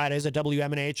on Fridays at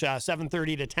WMNH,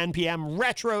 7:30 to 10 p.m.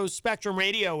 Retro Spectrum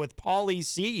Radio with Paulie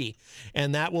C.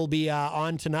 And that will be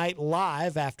on tonight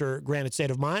live after Granite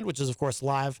State of Mind, which is, of course,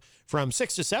 live from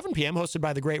 6 to 7 p.m., hosted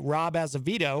by the great Rob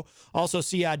Azevedo. Also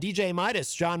see DJ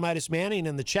Midas, John Midas Manning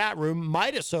in the chat room.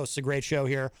 Midas hosts a great show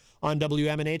here on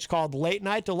WMNH called Late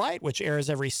Night Delight, which airs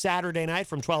every Saturday night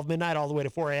from 12 midnight all the way to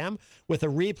 4 a.m. with a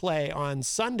replay on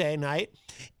Sunday night.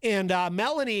 And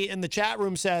Melanie in the chat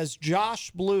room says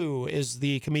Josh Blue is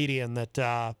the comedian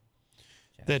that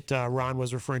Ron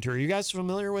was referring to. Are you guys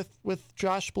familiar with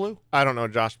Josh Blue? I don't know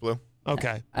Josh Blue.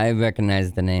 Okay. I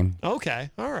recognize the name. Okay.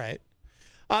 All right.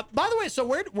 By the way, so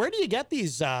where do you get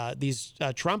these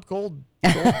Trump gold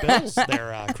bills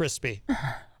there, Crispy?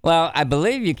 Well, I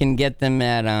believe you can get them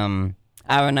at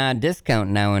R&R Discount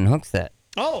now in Hooksett.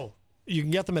 Oh, you can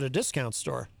get them at a discount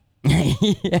store.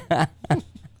 Yeah.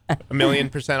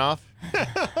 1,000,000% off?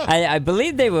 I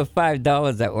believe they were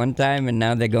 $5 at one time, and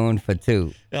now they're going for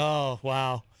 $2. Oh,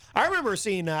 wow. I remember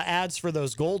seeing ads for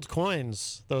those gold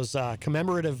coins, those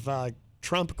commemorative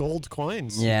Trump gold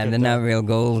coins. Yeah, they're not real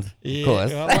gold, of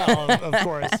course. Well, of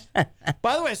course.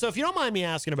 By the way, so if you don't mind me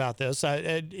asking about this,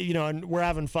 and we're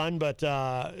having fun, but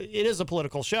it is a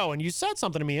political show, and you said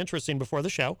something to me interesting before the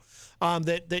show,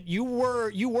 that you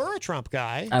were a Trump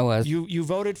guy. I was. You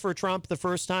voted for Trump the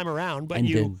first time around, but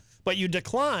you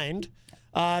declined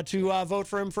to vote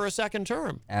for him for a second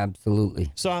term.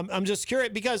 Absolutely. So I'm just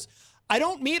curious because I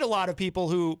don't meet a lot of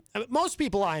people most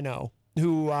people I know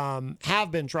who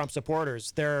have been Trump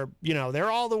supporters. They're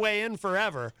all the way in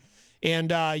forever.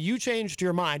 and you changed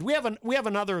your mind. We have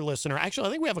another listener. Actually,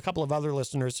 I think we have a couple of other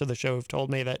listeners to the show who've told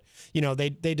me that they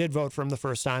did vote for him the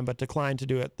first time, but declined to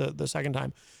do it the second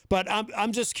time. But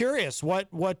I'm just curious, what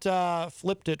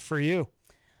flipped it for you?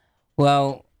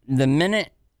 Well, the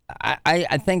minute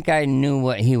I think I knew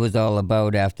what he was all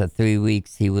about after 3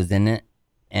 weeks he was in it,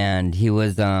 and he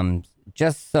was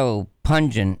just so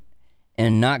pungent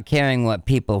and not caring what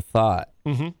people thought.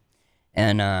 Mm-hmm.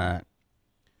 And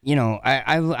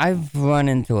I've run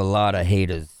into a lot of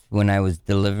haters when I was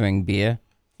delivering beer.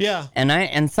 Yeah.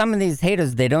 And some of these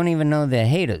haters, they don't even know they're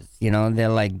haters. They're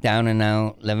like down and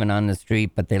out, living on the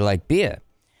street, but they like beer.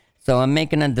 So I'm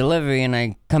making a delivery, and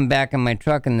I come back in my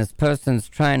truck, and this person's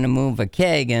trying to move a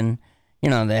keg, and,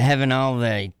 they're having all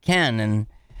they can, and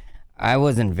I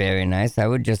wasn't very nice. I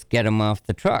would just get them off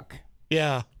the truck.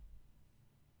 Yeah.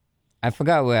 I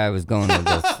forgot where I was going with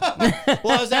this.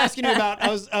 Well, I was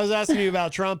asking you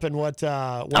about Trump and what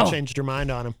changed your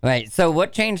mind on him. Right. So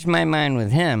what changed my mind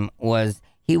with him was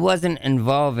he wasn't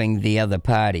involving the other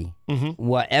party. Mm-hmm.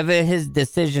 Whatever his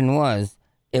decision was,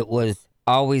 it was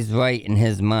always right in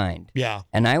his mind. Yeah.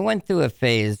 And I went through a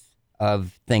phase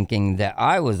of thinking that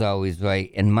I was always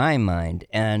right in my mind.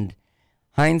 And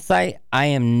hindsight, I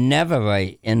am never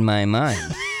right in my mind.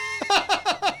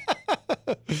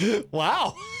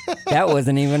 Wow. That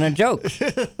wasn't even a joke.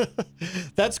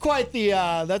 That's quite the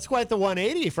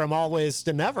 180 from always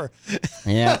to never.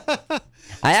 Yeah.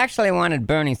 I actually wanted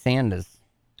Bernie Sanders.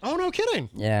 Oh, no kidding.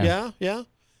 Yeah. Yeah.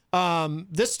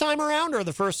 This time around or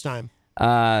the first time?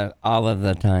 All of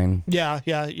the time. Yeah.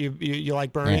 You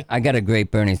like Bernie? Yeah, I got a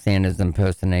great Bernie Sanders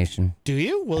impersonation. Do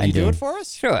you? Will you do it for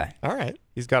us? Sure. All right.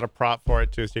 He's got a prop for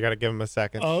it too, so you got to give him a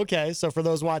second. Oh, okay. So for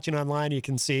those watching online, you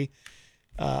can see.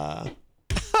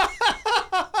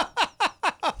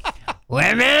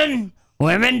 Women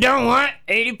don't want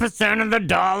 80% of the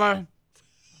dollar.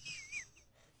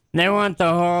 They want the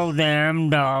whole damn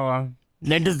dollar.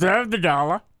 They deserve the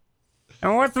dollar.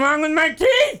 And what's wrong with my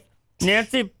teeth?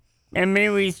 Nancy and me,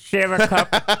 we share a cup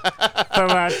for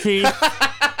our teeth.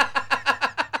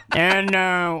 And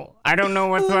I don't know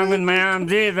what's wrong with my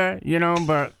arms either,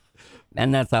 but...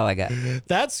 And that's all I got.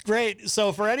 That's great.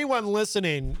 So for anyone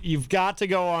listening, you've got to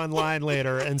go online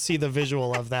later and see the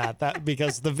visual of that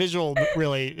because the visual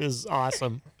really is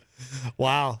awesome.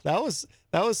 Wow, that was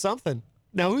something.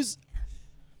 Now who's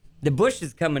the Bush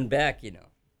is coming back?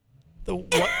 The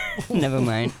what? Never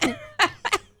mind.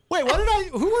 Wait,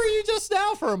 who were you just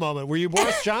now for a moment? Were you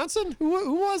Boris Johnson?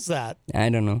 Who was that? I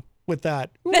don't know. With that,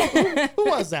 who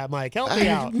was that, Mike? Help me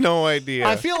out. I have no idea.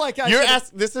 I feel like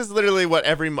this is literally what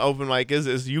every open mic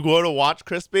is you go to watch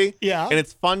Crispy. Yeah. And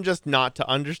it's fun just not to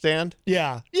understand.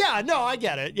 Yeah. No, I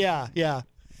get it. Yeah.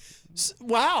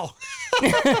 Wow.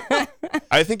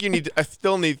 I think you need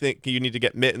to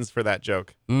get mittens for that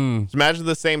joke. Just imagine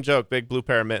the same joke, big blue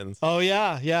pair of mittens. Oh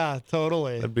yeah,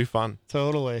 totally. That'd be fun.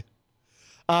 Totally.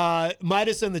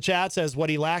 Midas in the chat says what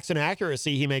he lacks in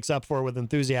accuracy, he makes up for with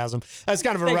enthusiasm. That's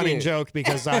kind of a running joke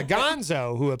because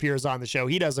Gonzo, who appears on the show,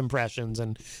 he does impressions,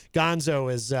 and Gonzo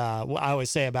is I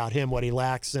always say about him what he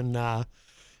lacks in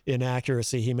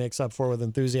accuracy, he makes up for with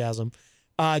enthusiasm.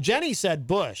 Jenny said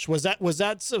Bush. Was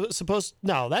that supposed?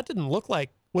 No, that didn't look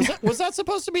like. Was that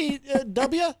supposed to be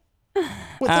W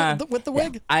with the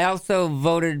wig? I also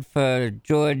voted for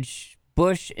George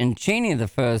Bush and Cheney the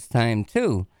first time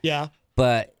too. Yeah.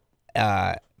 But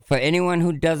for anyone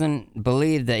who doesn't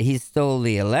believe that he stole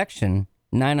the election,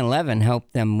 9/11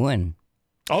 helped them win.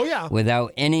 Oh, yeah.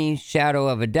 Without any shadow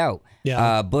of a doubt.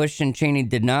 Yeah. Bush and Cheney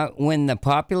did not win the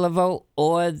popular vote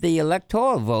or the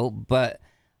electoral vote, but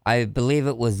I believe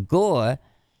it was Gore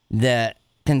that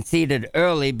conceded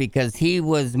early because he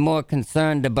was more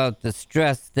concerned about the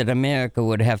stress that America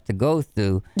would have to go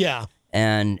through. Yeah.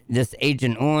 And this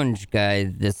Agent Orange guy,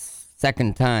 this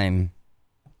second time...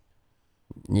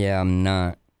 Yeah, I'm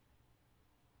not.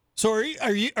 So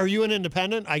are you an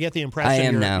independent? I get the impression I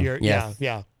am now. Yes.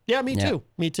 Yeah. Me too.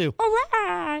 Me too. All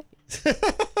right.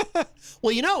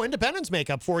 Well, independents make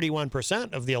up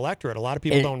 41% of the electorate. A lot of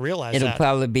people don't realize that. It'll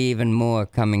probably be even more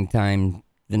coming time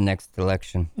the next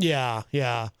election. Yeah.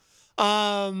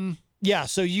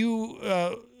 So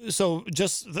you so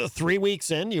just 3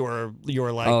 weeks in, you were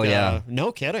like, oh yeah,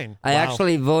 no kidding. I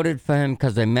actually voted for him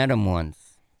because I met him once.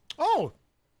 Oh.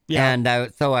 Yeah.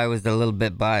 And so I was a little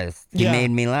bit biased. He made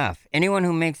me laugh. Anyone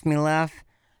who makes me laugh,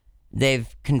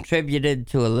 they've contributed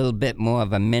to a little bit more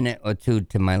of a minute or two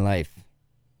to my life.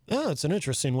 Oh, it's an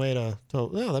interesting way to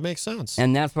that makes sense.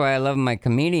 And that's why I love my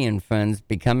comedian friends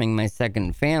becoming my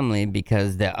second family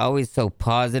because they're always so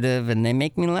positive and they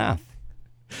make me laugh.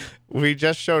 We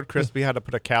just showed Crispy how to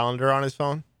put a calendar on his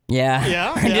phone. Yeah.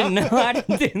 Yeah, I yeah. didn't know how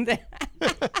to do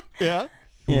that. Yeah.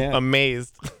 Yeah.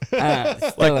 Amazed.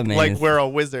 Still amazed. Like we're a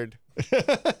wizard.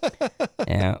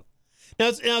 Yeah. Now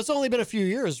it's only been a few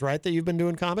years, right, that you've been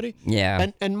doing comedy?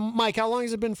 Yeah. And Mike, how long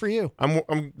has it been for you?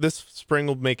 I'm this spring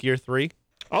will make year 3.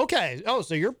 Okay. Oh,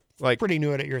 so you're Like pretty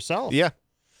new at it yourself. Yeah.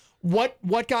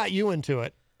 What got you into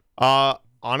it?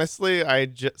 Honestly, I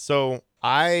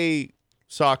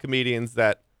saw comedians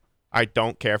that I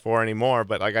don't care for anymore,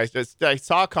 but like I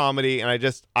saw comedy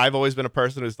and I've always been a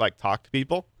person who's like talked to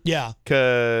people. Yeah.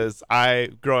 Cuz I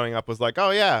growing up was like,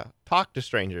 "Oh yeah, talk to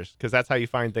strangers cuz that's how you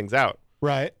find things out."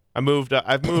 Right. I've moved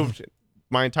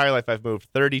my entire life I've moved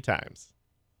 30 times.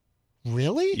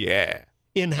 Really? Yeah.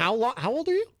 In how long? How old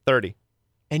are you? 30.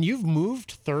 And you've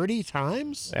moved 30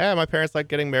 times? Yeah, my parents like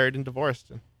getting married and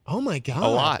divorced. Oh my God. A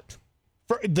lot.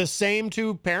 For the same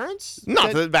two parents?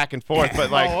 Not back and forth,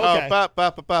 but like, okay.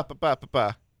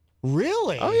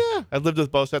 Really? Oh yeah. I lived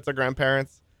with both sets of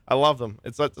grandparents. I love them.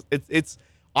 I'm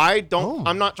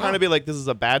not trying to be like this is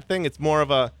a bad thing. It's more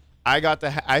of a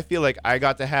I feel like I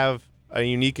got to have a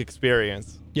unique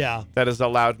experience. Yeah. That has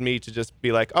allowed me to just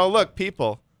be like, "Oh, look,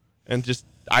 people." And just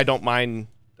I don't mind.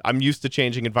 I'm used to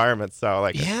changing environments, so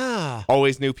like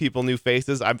always new people, new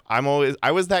faces. I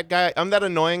was that guy. I'm that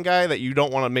annoying guy that you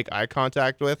don't want to make eye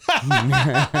contact with.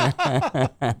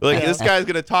 This guy's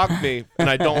going to talk to me and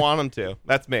I don't want him to.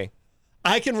 That's me.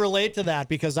 I can relate to that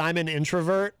because I'm an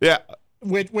introvert. Yeah.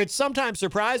 Which sometimes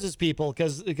surprises people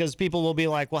because people will be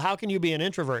like, well, how can you be an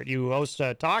introvert? You host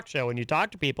a talk show and you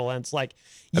talk to people. And it's like,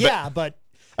 but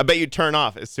I bet you turn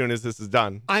off as soon as this is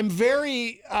done. I'm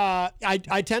very,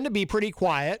 I tend to be pretty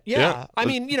quiet. Yeah. I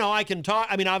mean, I can talk.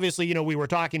 I mean, obviously, we were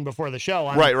talking before the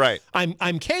show. Right.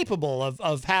 I'm capable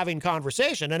of having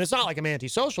conversation, and it's not like I'm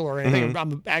antisocial or anything. Mm-hmm.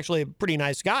 I'm actually a pretty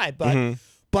nice guy,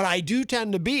 but I do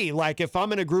tend to be like, if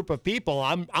I'm in a group of people,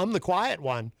 I'm the quiet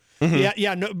one. Mm-hmm.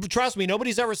 Yeah. No, trust me.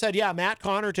 Nobody's ever said, "Yeah, Matt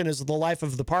Connarton is the life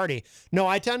of the party." No,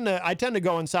 I tend to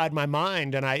go inside my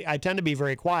mind, and I tend to be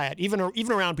very quiet, even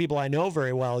around people I know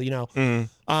very well. But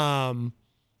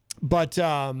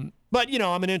I'm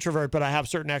an introvert, but I have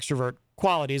certain extrovert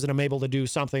qualities, and I'm able to do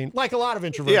something like a lot of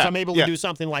introverts. Yeah, I'm able to do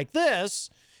something like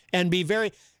this and be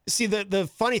very. See, the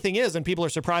funny thing is, and people are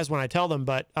surprised when I tell them,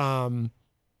 but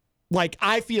like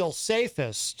I feel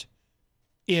safest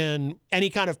in any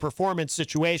kind of performance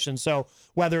situation. So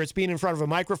whether it's being in front of a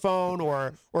microphone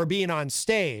or being on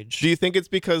stage. Do you think it's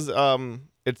because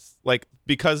it's like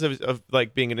because of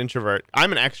like being an introvert?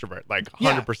 I'm an extrovert, like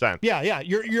 100%. Yeah.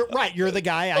 You're right. You're the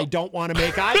guy I don't want to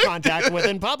make eye contact with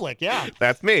in public. Yeah.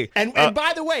 That's me. And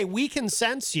by the way, we can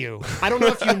sense you. I don't know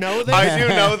if you know this. I do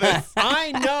know this.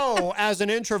 I know as an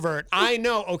introvert,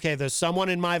 okay, there's someone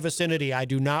in my vicinity I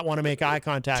do not want to make eye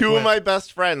contact with. Two of my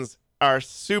best friends are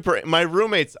my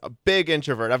roommate's a big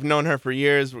introvert. I've known her for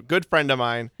years. Good friend of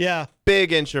mine. Yeah.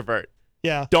 Big introvert.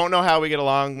 Yeah. Don't know how we get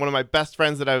along. One of my best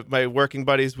friends my working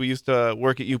buddies, we used to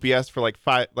work at UPS for like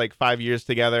 5 years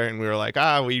together, and we were like,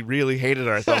 we really hated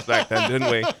ourselves back then, didn't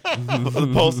we?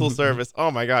 The Postal Service. Oh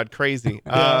my God, crazy.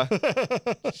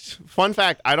 Fun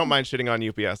fact, I don't mind shitting on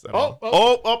UPS at all.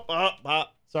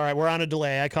 Sorry, we're on a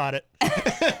delay. I caught it.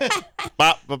 I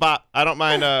don't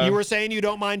mind. You were saying you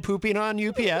don't mind pooping on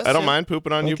UPS? I don't mind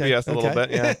pooping on UPS a little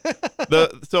bit. Yeah.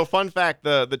 So fun fact,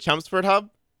 the Chelmsford hub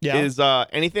is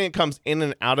anything that comes in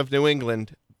and out of New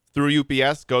England through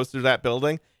UPS goes through that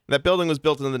building. That building was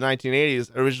built in the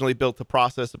 1980s, originally built to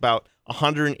process about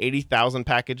 180,000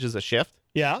 packages a shift.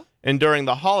 Yeah. And during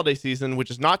the holiday season, which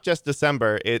is not just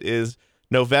December, it is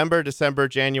November, December,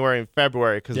 January, and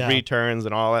February because returns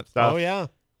and all that stuff. Oh, yeah.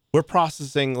 We're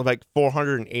processing like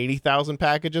 480,000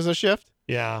 packages a shift.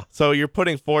 Yeah. So you're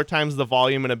putting 4 times the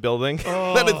volume in a building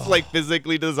that it's like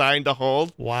physically designed to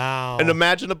hold. Wow. And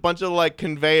imagine a bunch of like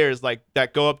conveyors like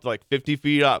that go up to like 50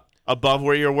 feet up above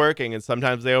where you're working, and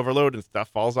sometimes they overload and stuff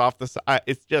falls off the side.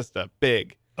 It's just a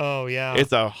big. Oh, yeah.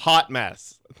 It's a hot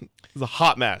mess. It's a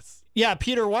hot mess. Yeah,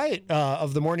 Peter White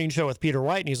of The Morning Show with Peter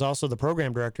White, and he's also the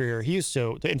program director here. He used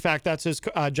to, in fact, that's his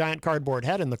giant cardboard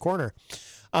head in the corner.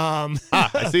 I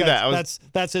see that.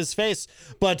 That's his face.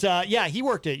 But he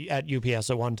worked at UPS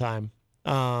at one time,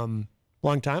 long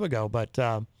time ago. But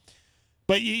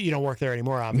you don't work there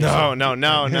anymore, obviously. No.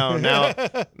 Now I'm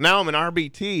an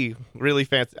RBT, really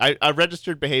fancy. I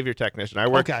registered behavior technician. I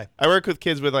work with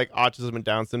kids with like autism and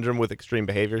Down syndrome with extreme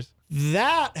behaviors.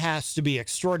 That has to be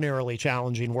extraordinarily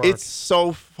challenging work. It's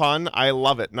so fun. I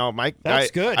love it. No,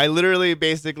 that's good. I literally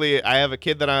I have a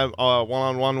kid that I'm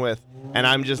one-on-one with, and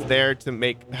I'm just there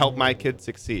to help my kid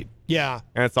succeed. Yeah.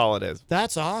 And that's all it is.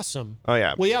 That's awesome. Oh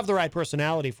yeah. Well, you have the right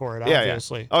personality for it,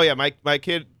 obviously. Yeah. Oh yeah, my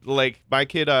kid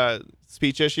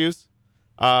speech issues.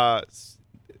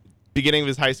 beginning of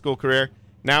his high school career.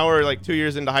 Now we're like 2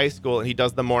 years into high school, and he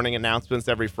does the morning announcements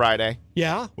every Friday.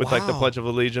 Yeah. With like the Pledge of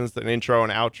Allegiance, an intro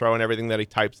and outro, and everything that he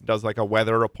types. And does like a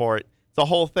weather report. It's a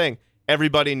whole thing.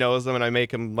 Everybody knows him, and I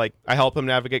make him like I help him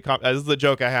navigate. This is the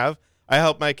joke I have. I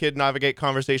help my kid navigate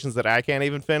conversations that I can't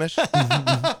even finish.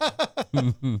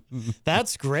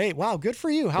 That's great. Wow, good for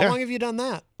you. How long have you done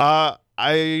that?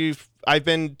 I've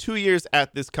been 2 years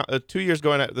at this 2 years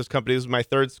going at this company. This is my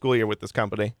third school year with this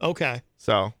company. Okay.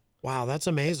 So. Wow, that's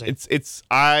amazing.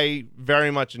 I very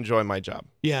much enjoy my job.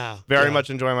 Yeah. Very much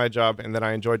enjoy my job, and then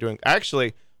I enjoy doing.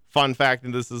 Actually, fun fact,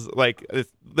 and this is like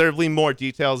there'll be more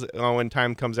details when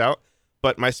time comes out.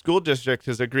 But my school district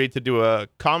has agreed to do a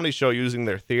comedy show using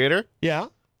their theater. Yeah.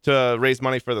 To raise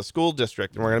money for the school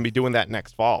district, and we're going to be doing that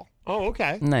next fall. Oh,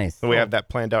 okay. Nice. So we have that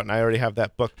planned out, and I already have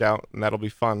that booked out, and that'll be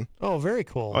fun. Oh, very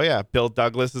cool. Oh yeah, Bill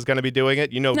Douglas is going to be doing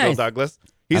it. You know Bill Douglas.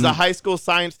 He's a high school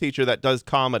science teacher that does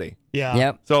comedy. Yeah.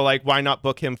 Yep. So like, why not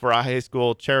book him for a high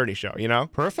school charity show? You know.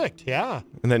 Perfect. Yeah.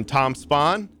 And then Tom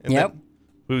Spahn.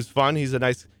 Who's fun? He's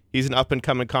an up and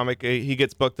coming comic. He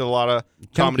gets booked at a lot of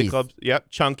comedy clubs.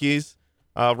 Yep. Chunkies.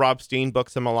 Rob Steen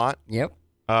books him a lot. Yep.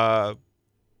 And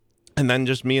then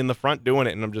just me in the front doing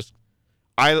it, and I'm just,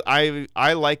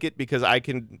 I like it because I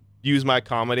can use my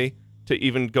comedy to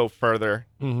even go further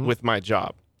with my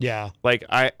job. Yeah. Like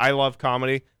I love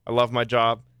comedy. I love my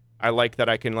job. I like that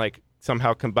I can like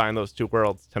somehow combine those two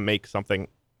worlds to make something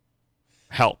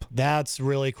help. That's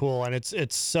really cool, and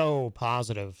it's so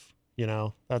positive. You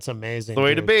know, that's amazing. The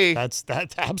way to be. That's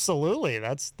absolutely.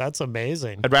 That's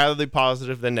amazing. I'd rather be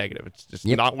positive than negative. It's just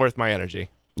not worth my energy.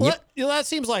 Well, that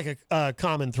seems like a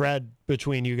common thread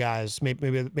between you guys.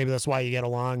 Maybe that's why you get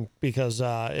along, because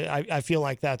I feel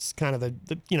like that's kind of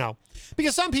the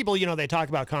because some people, they talk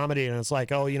about comedy and it's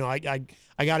like, oh,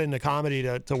 I got into comedy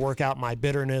to work out my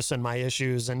bitterness and my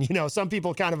issues, and some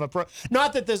people kind of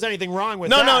not that there's anything wrong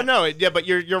with that. No. Yeah, but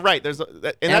you're right.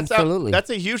 Absolutely. That's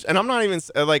a huge, and I'm not even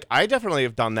like, I definitely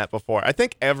have done that before. I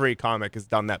think every comic has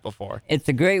done that before. It's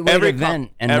a great way to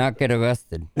vent and not get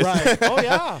arrested. Right. Oh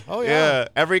yeah. Yeah.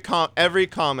 Every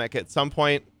comic at some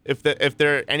point, if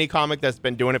there any comic that's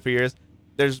been doing it for years,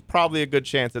 there's probably a good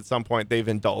chance at some point they've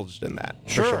indulged in that.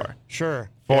 Sure.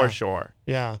 For sure.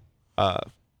 Yeah.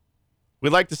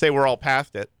 We'd like to say we're all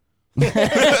past it. But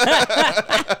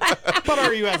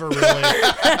are you ever really?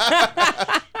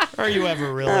 Are you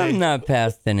ever really? I'm not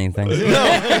past anything.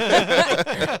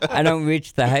 I don't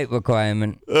reach the height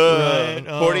requirement.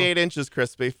 48 inches,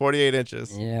 Crispy. 48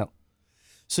 inches. Yeah.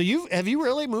 So have you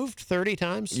really moved 30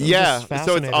 times? Yeah.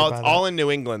 So it's all in New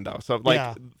England though. So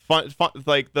like fun,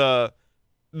 like the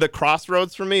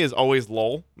crossroads for me is always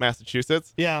Lowell,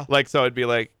 Massachusetts. Yeah. Like, so it'd be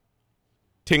like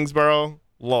Tingsboro,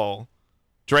 Lowell,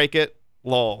 Dracut,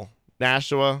 Lowell,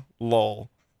 Nashua,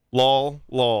 Lowell,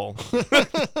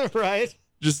 right.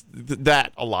 Just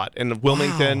that a lot. And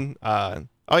Wilmington. Wow.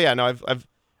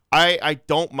 I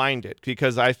don't mind it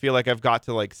because I feel like I've got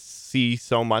to like see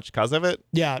so much because of it.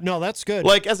 Yeah, no, that's good.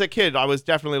 Like as a kid, I was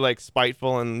definitely like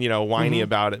spiteful and whiny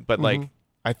about it, but like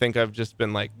I think I've just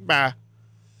been like, bah.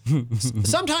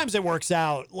 Sometimes it works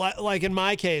out. Like in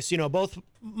my case, both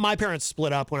my parents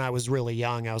split up when I was really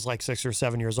young. I was like 6 or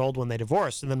 7 years old when they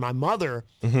divorced, and then my mother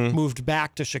moved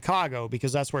back to Chicago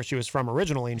because that's where she was from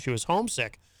originally, and she was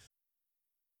homesick.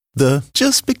 The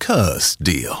just because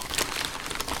deal.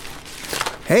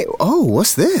 Hey,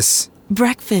 what's this?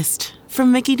 Breakfast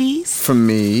from Mickey D's. From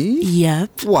me?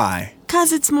 Yep. Why?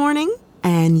 'Cause it's morning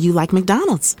and you like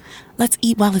McDonald's. Let's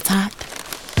eat while it's hot.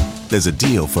 There's a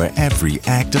deal for every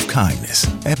act of kindness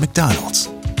at McDonald's.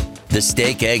 The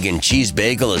steak, egg, and cheese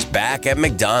bagel is back at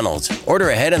McDonald's.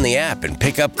 Order ahead on the app and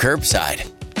pick up curbside.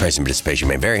 Price and participation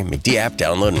may vary. McD app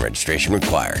download and registration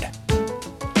required.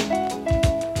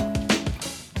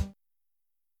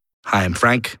 Hi, I'm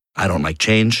Frank. I don't like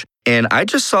change. And I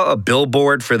just saw a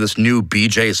billboard for this new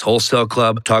BJ's Wholesale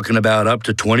Club talking about up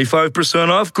to 25%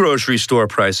 off grocery store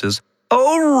prices.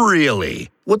 Oh, really?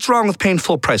 What's wrong with paying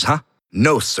full price, huh?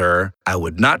 No, sir. I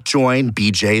would not join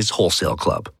BJ's Wholesale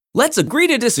Club. Let's agree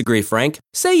to disagree, Frank.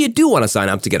 Say you do want to sign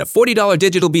up to get a $40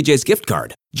 digital BJ's gift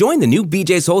card. Join the new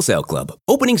BJ's Wholesale Club,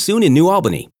 opening soon in New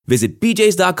Albany. Visit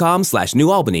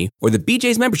bjs.com/New Albany or the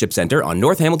BJ's Membership Center on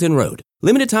North Hamilton Road.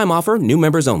 Limited time offer, new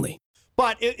members only.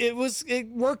 But it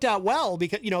worked out well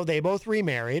because, they both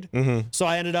remarried. So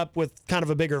I ended up with kind of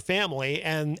a bigger family.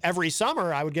 And every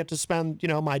summer I would get to spend,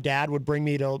 my dad would bring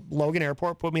me to Logan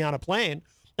Airport, put me on a plane,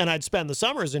 and I'd spend the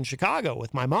summers in Chicago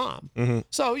with my mom.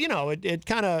 So, it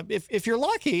kind of, if you're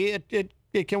lucky,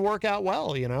 it can work out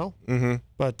well,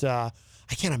 But I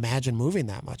can't imagine moving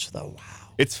that much though.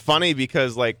 Wow. It's funny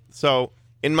because so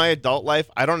in my adult life,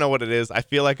 I don't know what it is. I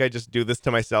feel like I just do this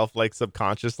to myself, like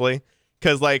subconsciously.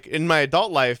 Because like in my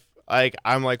adult life, like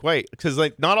I'm like, wait, because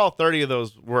like not all 30 of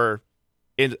those were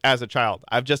as a child.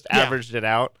 I've just averaged it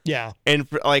out. Yeah. And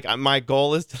for, like my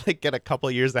goal is to like get a couple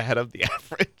years ahead of the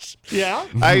average. Yeah.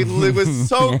 I was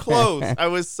so close. I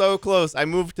was so close. I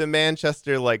moved to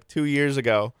Manchester like 2 years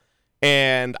ago,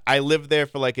 and I lived there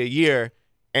for like a year,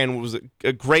 and it was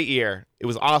a great year. It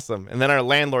was awesome. And then our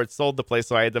landlord sold the place,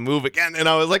 so I had to move again. And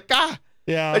I was like,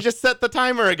 yeah. I just set the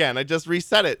timer again. I just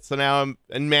reset it. So now I'm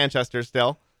in Manchester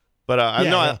still. But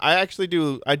I actually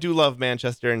do. I do love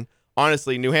Manchester, and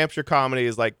honestly, New Hampshire comedy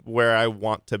is like where I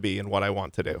want to be and what I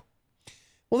want to do.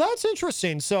 Well, that's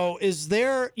interesting. So is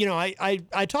there,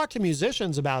 I talk to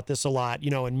musicians about this a lot,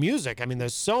 in music. I mean,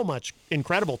 there's so much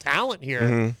incredible talent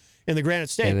here in the Granite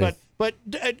State. But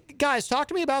guys, talk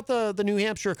to me about the New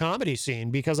Hampshire comedy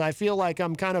scene, because I feel like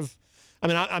I'm kind of,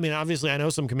 I mean, obviously I know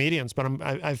some comedians, but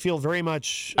I feel very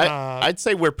much. I'd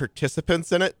say we're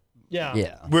participants in it. Yeah.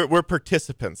 Yeah. We're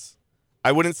participants.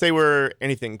 I wouldn't say we're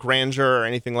anything grandeur or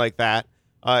anything like that.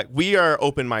 We are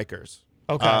open micers.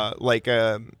 Okay. Like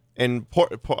in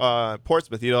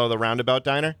Portsmouth, the Roundabout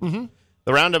Diner. Mm-hmm.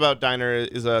 The Roundabout Diner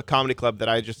is a comedy club that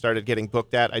I just started getting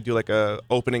booked at. I do like a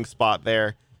opening spot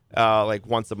there, like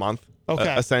once a month,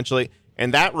 essentially.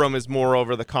 And that room is more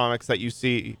over the comics that you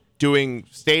see doing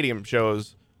stadium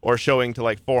shows or showing to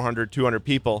like 400, 200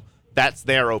 people. That's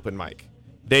their open mic.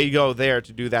 They go there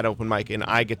to do that open mic, and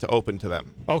I get to open to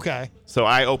them. Okay. So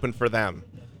I open for them,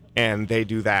 and they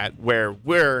do that. Where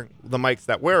we're the mics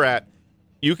that we're at,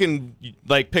 you can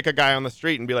like pick a guy on the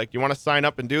street and be like, "You want to sign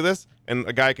up and do this?" And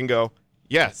a guy can go,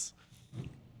 "Yes."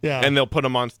 Yeah. And they'll put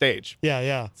him on stage. Yeah,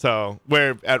 yeah. So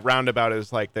where at Roundabout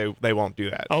is like they won't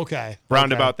do that. Okay.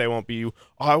 Roundabout they won't be. Oh,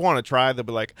 I want to try. They'll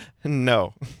be like,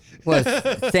 no. Well,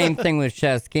 same thing with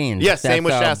Shaskeen. Yes, same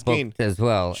with That's all Shaskeen booked as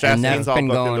well. Shaskeen's And that's all been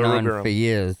booked in going the on Ruby Room for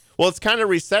years. Well, it's kind of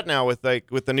reset now with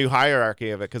the new hierarchy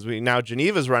of it, because now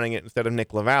Geneva's running it instead of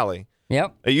Nick LaValle.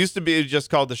 Yep. It used to be just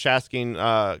called the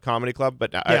Shaskeen Comedy Club,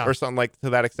 but or something like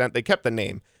to that extent. They kept the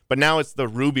name, but now it's the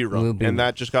Ruby Room, and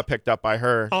that just got picked up by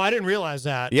her. Oh, I didn't realize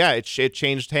that. Yeah, it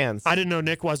changed hands. I didn't know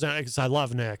Nick wasn't, because I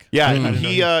love Nick. Yeah,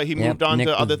 he moved on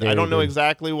to other. I don't know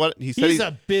exactly what he said. He's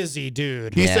a busy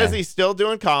dude. He says he's still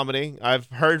doing comedy. I've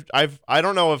heard. I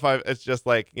don't know if it's just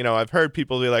like I've heard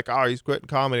people be like, oh, he's quitting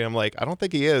comedy. I'm like, I don't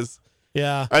think he is.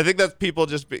 Yeah. I think that's people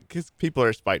just because people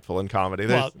are spiteful in comedy.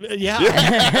 Well,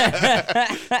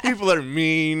 yeah. People are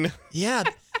mean. Yeah.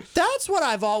 That's what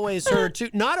I've always heard too.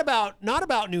 Not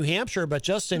about New Hampshire, but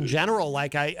just in general.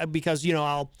 Like because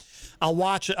I'll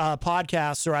watch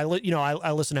podcasts, or I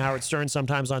listen to Howard Stern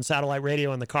sometimes on satellite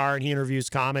radio in the car, and he interviews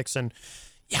comics, and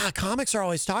comics are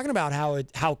always talking about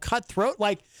how cutthroat.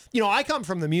 Like I come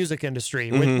from the music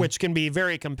industry, which can be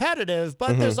very competitive,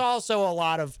 but there's also a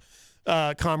lot of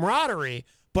camaraderie.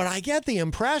 But I get the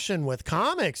impression with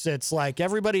comics, it's like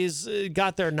everybody's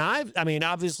got their knives. I mean,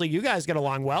 obviously you guys get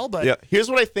along well, but here's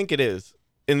what I think it is.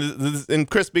 And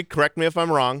Crispy, correct me if I'm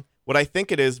wrong. What I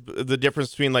think it is, the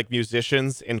difference between like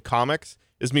musicians and comics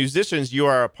is musicians, you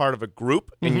are a part of a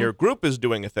group, and your group is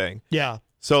doing a thing. Yeah.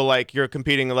 So like you're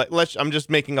competing. Like I'm just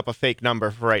making up a fake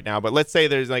number for right now, but let's say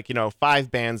there's like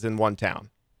 5 bands in one town.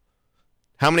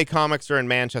 How many comics are in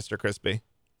Manchester, Crispy?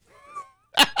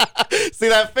 See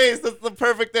that face? That's the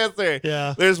perfect answer.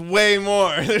 Yeah. There's way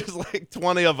more. There's like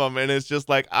 20 of them, and it's just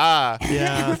like,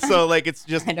 Yeah. So like it's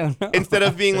just instead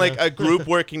of being like a group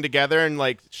working together and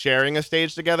like sharing a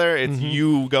stage together, it's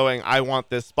you going, I want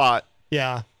this spot.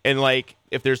 Yeah. And like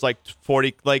if there's like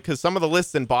 40, like because some of the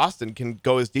lists in Boston can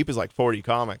go as deep as like 40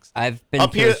 comics. I've been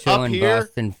to a show in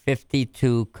Boston,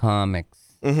 52 comics.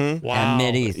 Mm-hmm. Wow. At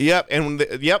Middies. Yep.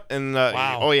 And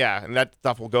wow. Oh yeah, and that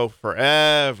stuff will go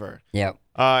forever. Yep.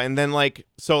 And then like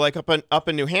up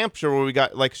in New Hampshire, where we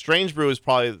got like Strange Brew is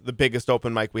probably the biggest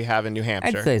open mic we have in New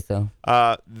Hampshire. I'd say so.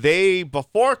 They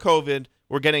before COVID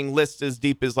were getting lists as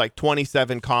deep as like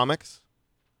 27 comics,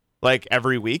 like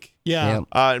every week. Yeah. Yep.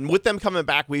 And with them coming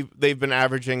back, they've been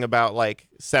averaging about like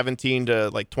 17 to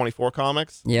like 24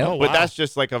 comics. Yeah. Oh, But wow. that's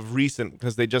just like of recent,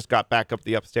 because they just got back up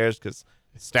the upstairs because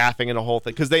staffing and a whole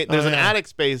thing. Because there's an attic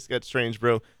space at Strange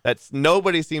Brew that's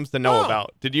nobody seems to know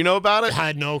about. Did you know about it? I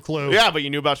had no clue. Yeah, but you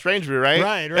knew about Strange Brew, right?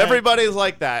 Right. Everybody's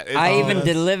like that. I even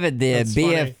delivered their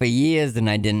beer funny. for years, and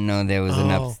I didn't know there was an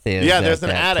upstairs. Yeah, at there's an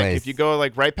that attic. place. If you go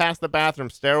like right past the bathroom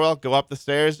stairwell, go up the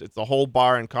stairs, it's a whole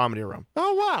bar and comedy room.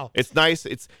 Oh wow. It's nice.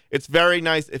 It's very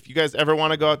nice. If you guys ever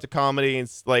want to go out to comedy and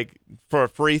like for a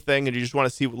free thing, and you just want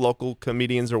to see what local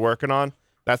comedians are working on,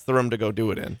 that's the room to go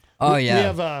do it in. Oh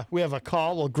yeah. We have a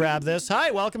call. We'll grab this. Hi,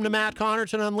 welcome to Matt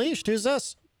Connarton Unleashed. Who's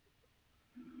this?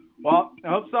 Well, I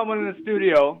hope someone in the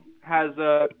studio has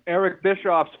Eric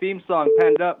Bischoff's theme song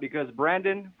penned up because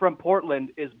Brandon from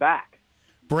Portland is back.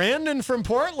 Brandon from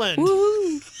Portland.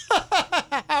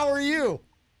 How are you?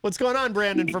 What's going on,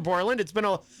 Brandon from Portland? It's been a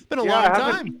long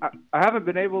time. I haven't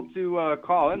been able to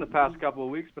call in the past couple of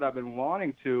weeks, but I've been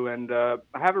wanting to, and I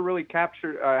haven't really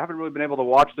been able to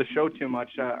watch the show too much.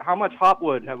 How much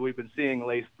Hopwood have we been seeing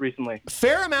recently?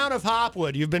 Fair amount of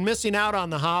Hopwood. You've been missing out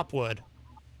on the Hopwood.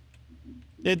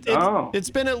 It's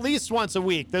been at least once a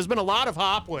week. There's been a lot of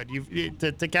Hopwood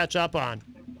to catch up on.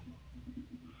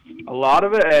 A lot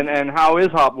of it, and how is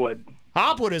Hopwood?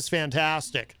 Hopwood is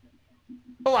fantastic.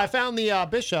 Oh, I found the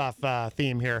Bischoff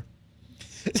theme here.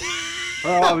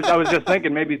 Well, I was just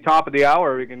thinking maybe top of the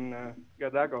hour we can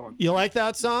get that going. You like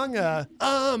that song?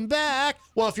 I'm back.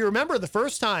 Well, if you remember the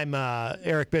first time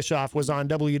Eric Bischoff was on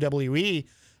WWE,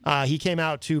 he came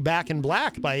out to Back in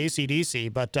Black by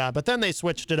AC/DC, but then they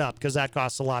switched it up because that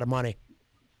costs a lot of money.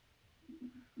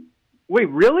 Wait,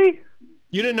 really?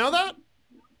 You didn't know that?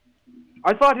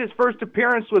 I thought his first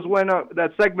appearance was when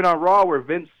that segment on Raw where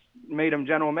Vince made him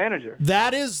general manager.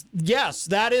 That is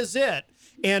it.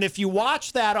 And if you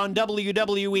watch that on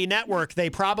WWE Network, they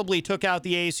probably took out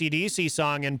the AC/DC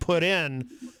song and put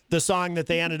in the song that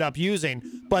they ended up using.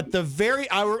 But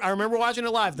I remember watching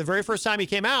it live. The very first time he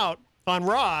came out on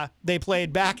Raw, they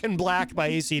played Back in Black by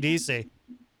AC/DC.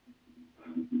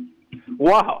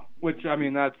 Wow. Which, I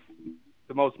mean, that's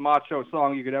the most macho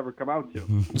song you could ever come out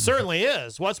to. Certainly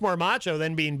is. What's more macho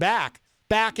than being back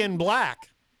in black?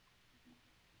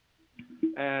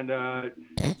 And how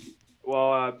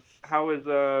is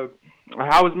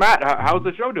Matt? How's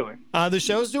the show doing? The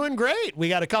show's doing great. We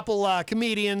got a couple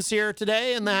comedians here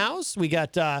today in the house. We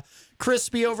got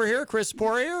Crispy over here, Chris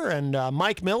Poirier, and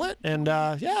Mike Millett. And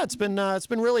it's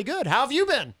been really good. How have you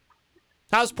been?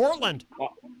 How's Portland?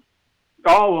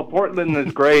 Oh, well, Portland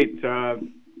is great. I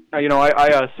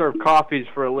serve coffees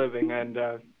for a living, and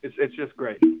it's just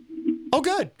great. Oh,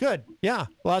 good. Yeah.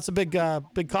 Well, that's a big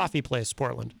coffee place,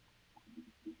 Portland.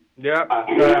 Yeah.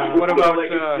 What about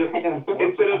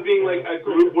instead of being like a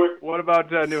group work? What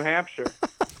about New Hampshire?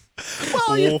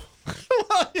 Well,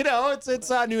 it's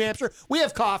New Hampshire. We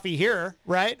have coffee here,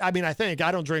 right? I mean, I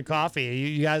don't drink coffee.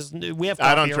 You guys, we have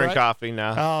coffee. I don't drink right? coffee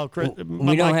now. Oh,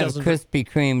 we don't have Krispy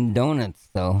Kreme donuts,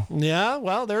 though. Yeah,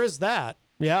 well, there is that.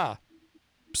 Yeah.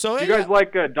 So do you guys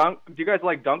like Do you guys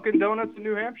like Dunkin' Donuts in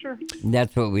New Hampshire?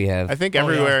 That's what we have. I think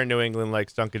everywhere in New England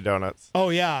likes Dunkin' Donuts. Oh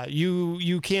yeah,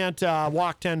 you can't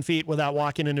walk 10 feet without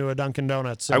walking into a Dunkin'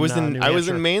 Donuts. I was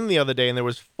in Maine the other day, and there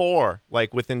was 4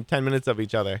 like within 10 minutes of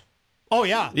each other. Oh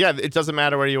yeah. Yeah, it doesn't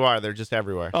matter where you are; they're just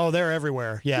everywhere. Oh, they're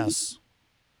everywhere. Yes.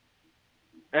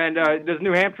 And how does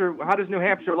New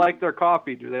Hampshire like their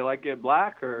coffee? Do they like it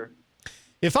black or?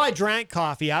 If I drank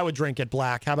coffee, I would drink it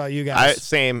black. How about you guys?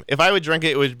 Same. If I would drink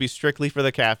it, it would be strictly for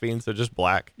the caffeine, so just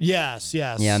black. Yes.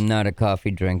 Yeah, I'm not a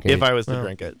coffee drinker. If I was to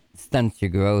drink it. Stunts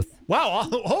your growth. Wow.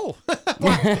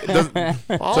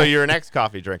 So you're an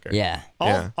ex-coffee drinker. Yeah.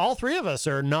 All three of us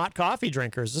are not coffee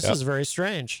drinkers. This is very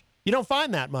strange. You don't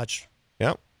find that much.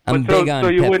 Yep. I'm big on Pepsi. So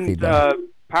you wouldn't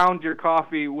pound your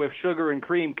coffee with sugar and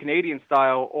cream Canadian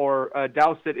style or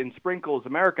douse it in sprinkles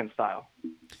American style?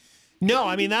 No,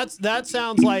 I mean that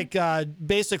sounds like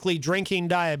basically drinking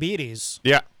diabetes.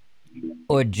 Yeah.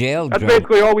 Or jail That's drink.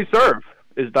 basically all we serve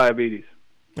is diabetes.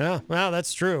 Yeah, well,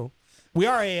 that's true. We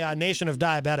are a nation of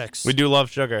diabetics. We do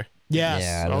love sugar. Yes.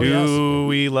 Yeah,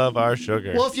 we love our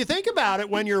sugar. Well, if you think about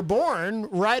it, when you're born,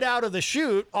 right out of the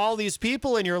chute, all these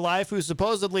people in your life who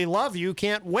supposedly love you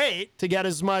can't wait to get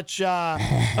as much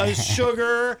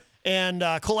sugar and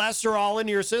cholesterol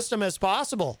into your system as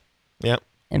possible. Yep.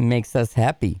 It makes us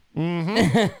happy.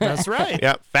 Mm-hmm. That's right.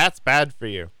 Yeah, fat's bad for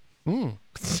you. At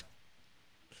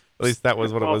least that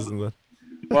was what it was in the...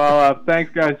 Well,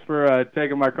 thanks, guys, for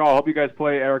taking my call. Hope you guys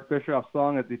play Eric Bischoff's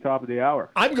song at the top of the hour.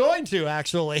 I'm going to,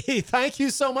 actually. Thank you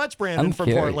so much, Brandon, from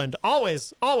Portland.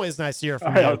 Always nice to hear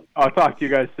from you. I'll talk to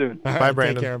you guys soon. All right, bye,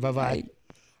 Brandon. Take care. Bye-bye. Bye.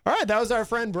 All right, that was our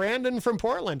friend Brandon from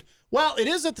Portland. Well, it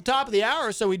is at the top of the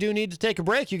hour, so we do need to take a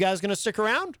break. You guys going to stick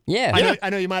around? Yeah. I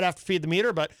know you might have to feed the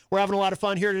meter, but we're having a lot of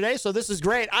fun here today, so this is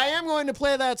great. I am going to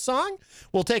play that song.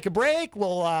 We'll take a break.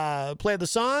 We'll play the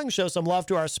song, show some love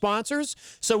to our sponsors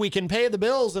so we can pay the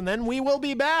bills, and then we will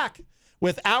be back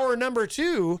with hour number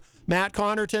 2, Matt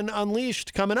Connarton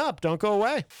Unleashed, coming up. Don't go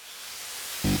away.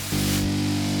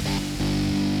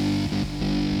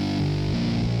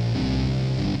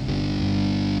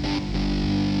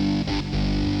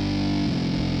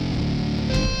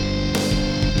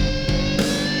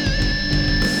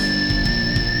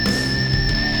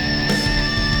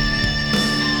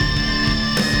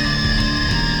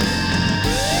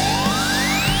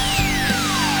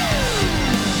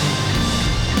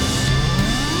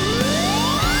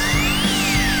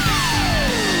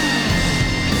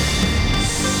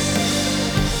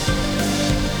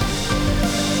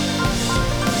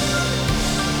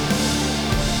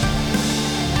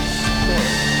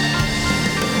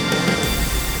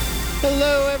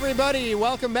 everybody.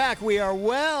 Welcome back. We are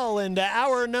well into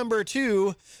hour number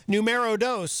 2, numero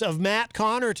dos of Matt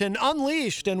Connarton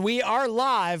Unleashed, and we are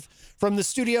live from the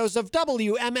studios of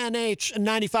WMNH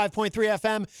 95.3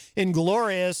 FM in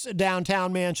glorious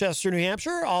downtown Manchester, New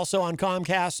Hampshire. Also on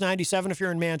Comcast 97 if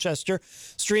you're in Manchester.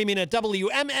 Streaming at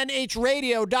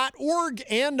WMNHradio.org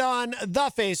and on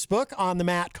the Facebook on the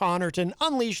Matt Connarton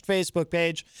Unleashed Facebook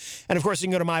page. And of course, you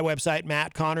can go to my website,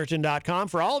 mattconnerton.com,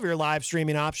 for all of your live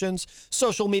streaming options,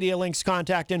 social media links,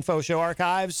 contact info, show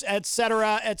archives,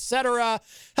 etc., etc.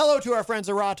 Hello to our friends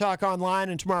at Raw Talk Online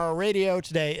and Tomorrow Radio.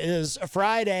 Today is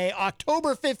Friday,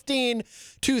 October 15,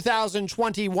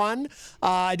 2021.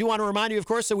 I do want to remind you, of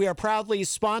course, that we are proudly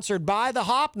sponsored by the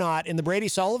Hop Knot in the Brady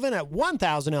Sullivan at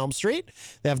 1000 Elm Street.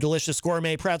 They have delicious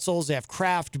gourmet pretzels. They have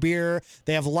craft beer.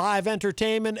 They have live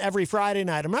entertainment every Friday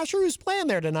night. I'm not sure who's playing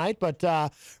there tonight, but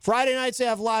Friday nights they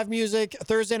have live music.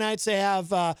 Thursday nights they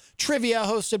have trivia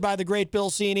hosted by the great Bill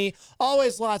Cini.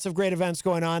 Always lots of great events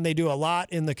going on. They do a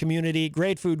lot in the community.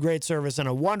 Great food, great service, and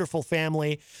a wonderful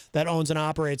family that owns and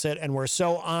operates it. And we're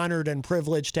so honored and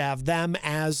privileged to have them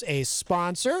as a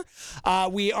sponsor.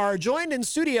 We are joined in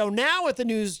studio now at the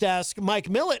news desk. Mike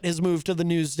Millett has moved to the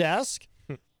news desk.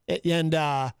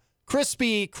 And Chris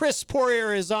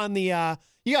Poirier is on the,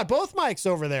 you got both mics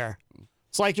over there.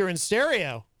 It's like you're in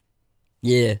stereo.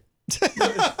 Yeah.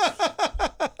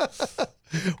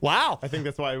 Wow. I think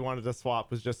that's why we wanted to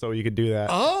swap, was just so you could do that.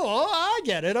 Oh, I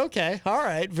get it. Okay. All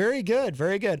right. Very good.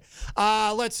 Very good.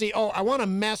 Let's see. Oh, I want a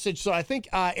message. So I think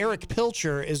Erich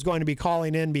Pilcher is going to be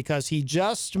calling in because he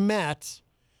just met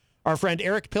our friend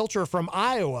Erich Pilcher from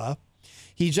Iowa.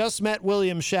 He just met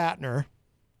William Shatner,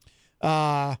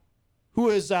 who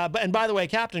is, and by the way,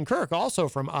 Captain Kirk, also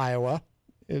from Iowa.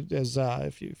 As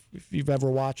if you've ever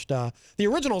watched the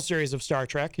original series of Star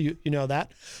Trek, you know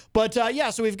that. But yeah,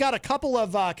 so we've got a couple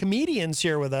of comedians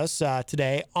here with us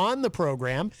today on the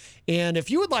program. And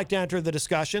if you would like to enter the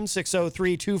discussion,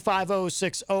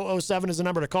 603-250-6007 is the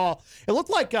number to call. It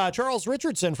looked like Charles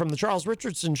Richardson from the Charles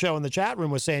Richardson Show in the chat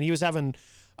room was saying he was having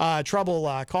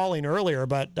trouble calling earlier,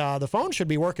 but the phone should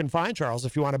be working fine, Charles,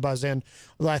 if you want to buzz in.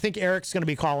 I think Eric's going to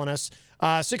be calling us.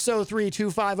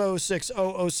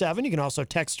 603-250-6007. You can also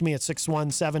text me at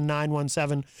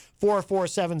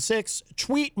 617-917-4476.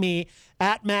 Tweet me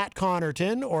at Matt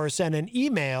Connarton or send an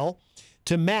email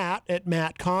to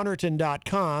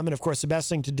matt@mattconnerton.com. And, of course, the best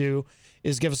thing to do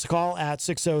is give us a call at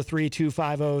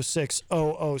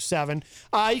 603-250-6007.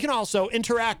 You can also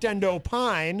interact and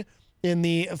opine in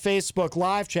the Facebook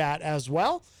live chat as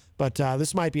well. But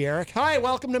this might be Erich. Hi,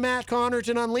 welcome to Matt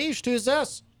Connarton Unleashed. Who's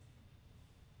this?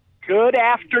 Good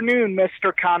afternoon,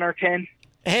 Mr. Connarton.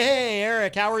 Hey,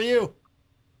 Erich, how are you?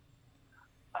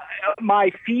 My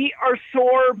feet are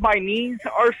sore. My knees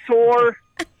are sore.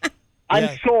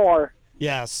 I'm sore.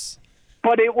 Yes.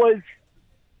 But it was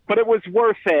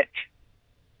worth it.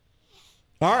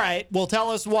 All right. Well,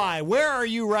 tell us why. Where are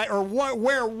you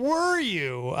where were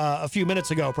you a few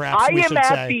minutes ago, perhaps I am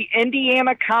at the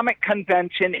Indiana Comic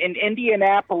Convention in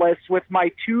Indianapolis with my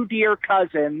two dear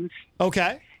cousins.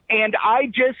 Okay. And I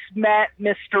just met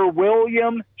Mr.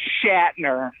 William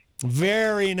Shatner.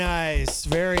 Very nice.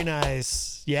 Very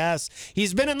nice. Yes.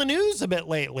 He's been in the news a bit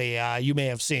lately, you may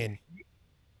have seen.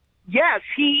 Yes,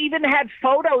 he even had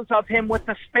photos of him with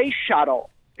the space shuttle.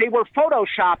 They were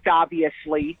photoshopped,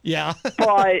 obviously. Yeah.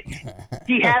 But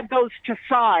he had those to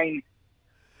sign.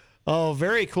 Oh,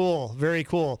 very cool. Very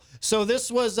cool. So I'm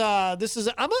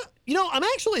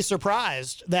actually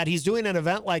surprised that he's doing an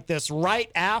event like this right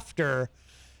after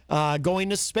going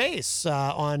to space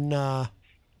on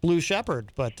Blue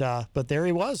Shepard, but there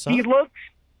he was. Huh? He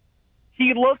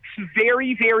looks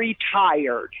very, very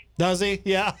tired. Does he?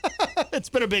 Yeah. It's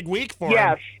been a big week for him.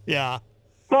 Yes. Yeah.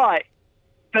 But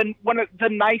one of the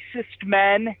nicest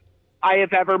men I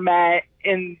have ever met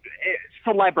in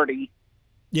celebrity.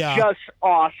 Yeah. Just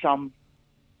awesome.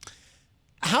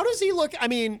 How does he look? I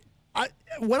mean,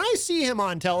 when I see him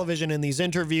on television in these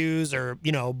interviews or,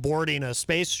 boarding a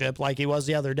spaceship like he was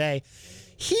the other day,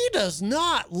 he does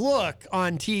not look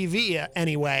on TV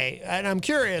anyway. And I'm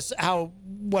curious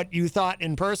what you thought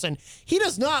in person. He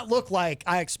does not look like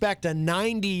I expect a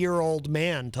 90-year-old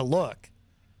man to look.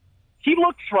 He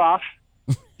looks rough.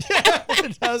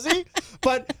 Does he?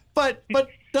 But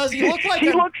does he look like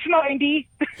he looks 90?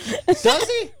 Does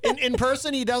he? In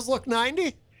person, he does look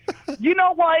 90? You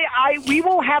know what? We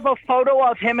will have a photo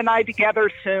of him and I together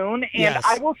soon, and yes.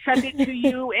 I will send it to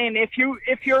you. And if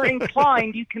you're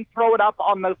inclined, you can throw it up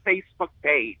on the Facebook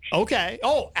page. Okay.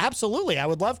 Oh, absolutely. I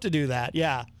would love to do that.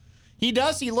 Yeah. He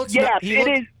does. He looks. Yes,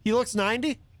 He looks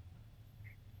 90.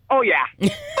 Oh yeah.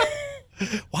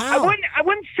 Wow. I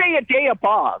wouldn't say a day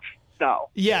above, though.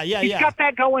 Yeah. He's got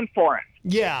that going for him.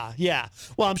 Yeah.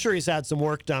 Well, I'm sure he's had some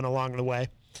work done along the way.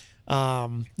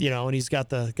 And he's got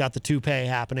the toupee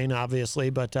happening, obviously.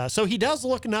 But so he does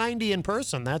look 90 in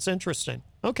person. That's interesting.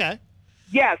 Okay.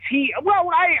 Yes,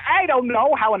 I don't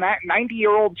know how a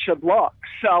 90-year-old should look,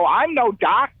 so I'm no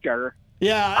doctor.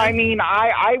 Yeah. I mean,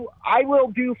 I will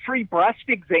do free breast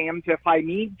exams if I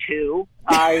need to.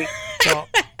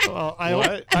 Well,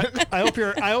 I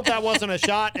hope that wasn't a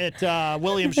shot at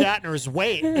William Shatner's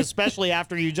weight, especially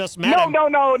after you just met him.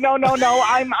 No.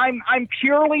 I'm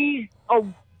purely a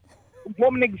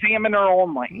woman examiner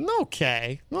only.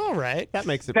 Okay, all right, that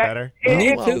makes it better.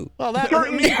 Me too. Well, that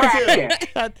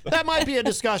might be a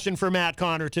discussion for Matt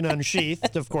Connarton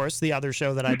Unsheathed, of course, the other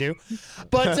show that I do.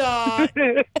 But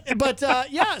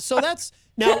yeah. So that's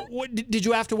now. Did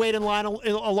you have to wait in line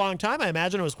a long time? I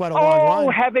imagine it was quite a long line.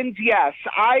 Oh heavens, yes!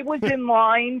 I was in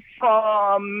line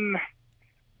from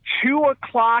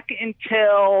 2:00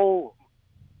 until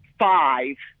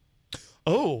 5.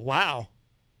 Oh wow.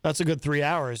 That's a good 3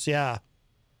 hours, yeah.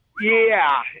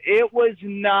 Yeah, it was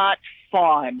not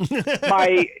fun.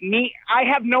 My knee, I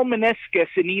have no meniscus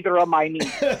in either of my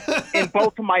knees, and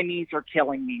both of my knees are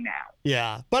killing me now.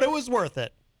 Yeah, but it was worth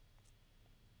it.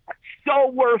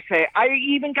 So worth it. I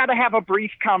even got to have a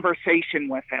brief conversation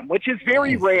with him, which is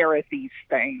very rare at these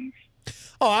things.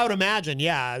 Oh, I would imagine,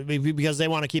 yeah, because they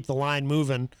want to keep the line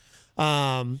moving.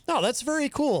 No, that's very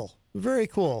cool. Very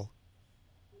cool.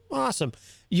 Awesome.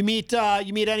 You meet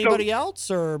anybody else,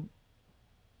 or?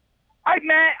 I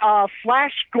met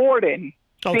Flash Gordon,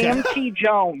 Okay. Sam T.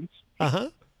 Jones. Uh-huh.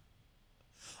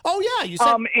 Oh, yeah, you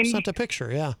sent a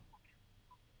picture, yeah.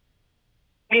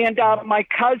 And my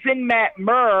cousin met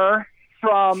Murr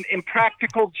from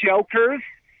Impractical Jokers,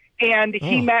 and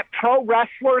he met pro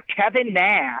wrestler Kevin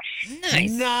Nash.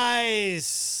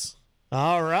 Nice.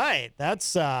 All right.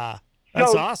 That's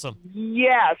awesome.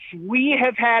 Yes, we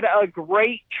have had a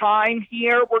great time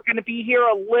here. We're going to be here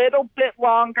a little bit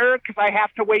longer because I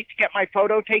have to wait to get my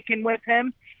photo taken with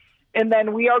him. And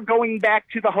then we are going back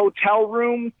to the hotel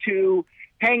room to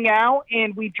hang out,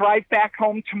 and we drive back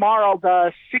home tomorrow,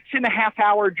 the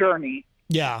 6.5-hour journey.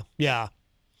 Yeah.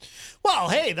 Well,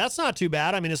 hey, that's not too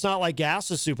bad. I mean, it's not like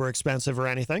gas is super expensive or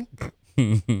anything.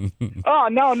 Oh,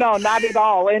 no, not at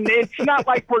all. And it's not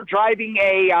like we're driving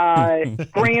a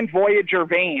Grand Voyager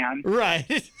van.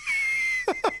 Right.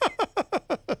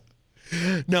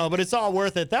 No, but it's all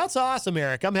worth it. That's awesome,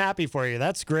 Erich. I'm happy for you.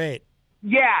 That's great.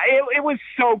 Yeah, it was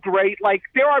so great. Like,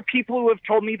 there are people who have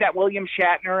told me that William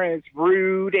Shatner is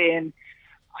rude and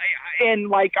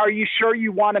like, are you sure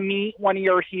you want to meet one of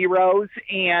your heroes?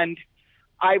 And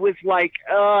I was like,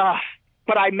 ugh.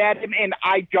 But I met him, and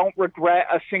I don't regret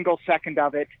a single second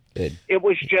of it. Good. It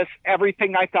was just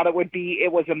everything I thought it would be.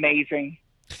 It was amazing.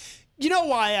 You know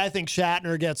why I think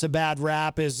Shatner gets a bad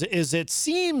rap is it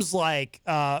seems like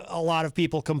a lot of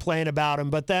people complain about him,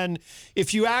 but then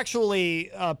if you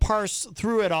actually parse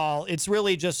through it all, it's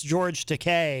really just George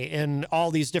Takei in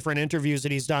all these different interviews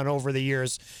that he's done over the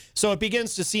years. So it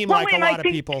begins to seem like a lot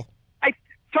of people.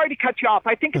 Sorry to cut you off.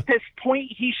 I think at this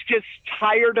point he's just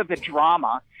tired of the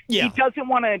drama. Yeah. He doesn't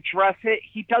want to address it.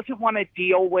 He doesn't want to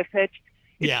deal with it.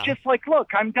 It's just like, look,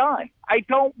 I'm done. I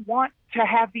don't want to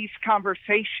have these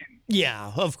conversations.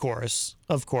 Yeah, of course.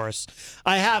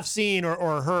 I have seen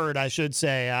or heard, I should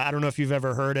say, I don't know if you've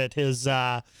ever heard it, his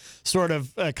sort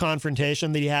of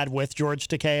confrontation that he had with George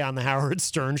Takei on the Howard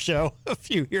Stern show a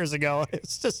few years ago.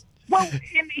 It's just... Well,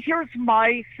 and here's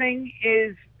my thing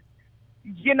is,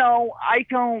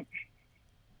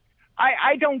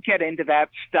 I don't get into that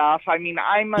stuff. I mean,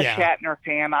 I'm a Shatner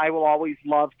fan. I will always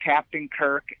love Captain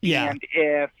Kirk. Yeah. And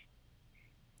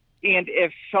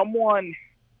if someone,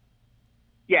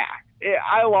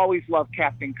 I'll always love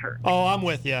Captain Kirk. Oh, I'm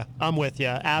with you.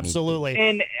 Absolutely.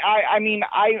 And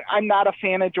I'm not a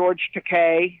fan of George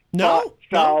Takei. No.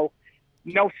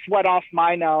 No sweat off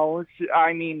my nose.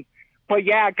 I mean, but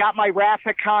yeah, got my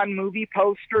Rathacon movie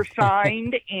poster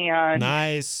signed and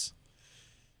nice.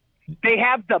 They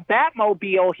have the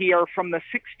Batmobile here from the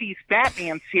 60s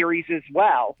Batman series as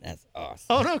well. That's awesome.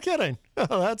 Oh, no kidding.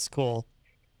 Oh, that's cool.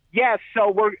 Yes,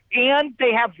 and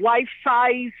they have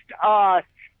life-sized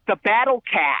the Battle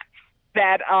Cats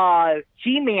that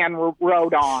He-Man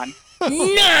rode on.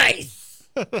 Nice!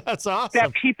 That's awesome.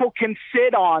 That people can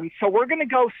sit on. So we're going to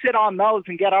go sit on those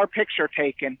and get our picture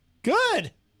taken.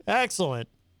 Good. Excellent.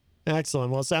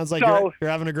 Well, it sounds like you're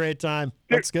having a great time.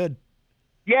 That's good.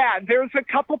 Yeah, there's a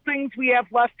couple things we have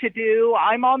left to do.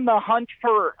 I'm on the hunt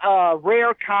for a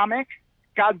rare comic,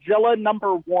 Godzilla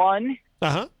 #1.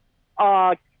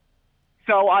 Uh-huh.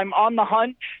 So I'm on the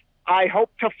hunt. I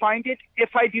hope to find it.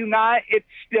 If I do not, it's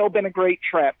still been a great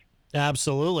trip.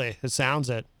 Absolutely. It sounds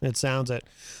it.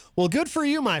 Well, good for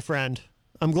you, my friend.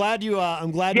 I'm glad you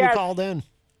Yes. called in.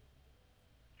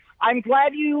 I'm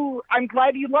glad you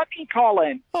let me call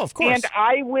in. Oh, of course. And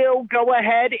I will go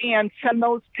ahead and send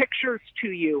those pictures to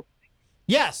you.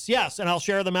 Yes, and I'll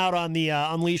share them out on the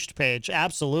Unleashed page.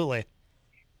 Absolutely.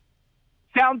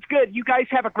 Sounds good. You guys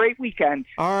have a great weekend.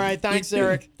 All right, thanks,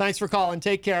 Eric. Thanks for calling.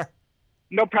 Take care.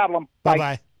 No problem.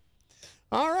 Bye-bye.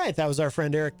 All right, that was our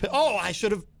friend Eric. Oh,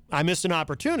 I missed an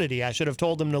opportunity. I should have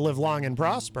told him to live long and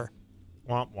prosper.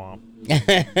 Womp womp.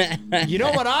 You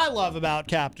know what I love about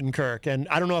Captain Kirk, and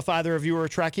I don't know if either of you are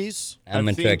Trekkies. I'm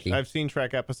a Trekkie. I've seen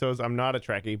Trek episodes. I'm not a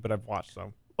Trekkie, but I've watched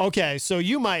them. Okay, so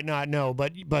you might not know,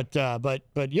 but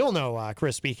you'll know,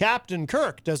 Crispy. Captain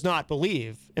Kirk does not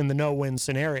believe in the no-win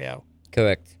scenario.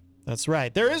 Correct. That's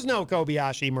right. There is no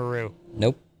Kobayashi Maru.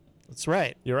 Nope. That's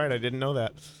right. You're right. I didn't know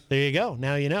that. There you go.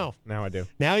 Now you know. Now I do.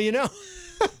 Now you know.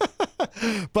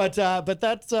 But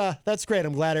that's great.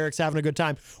 I'm glad Eric's having a good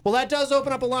time. Well, that does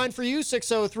open up a line for you,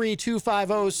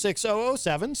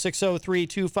 603-250-6007,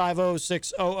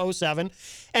 603-250-6007.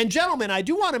 And gentlemen, I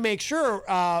do want to make sure,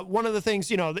 one of the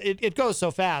things, it goes so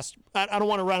fast. I don't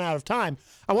want to run out of time.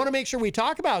 I want to make sure we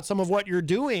talk about some of what you're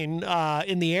doing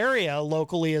in the area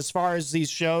locally as far as these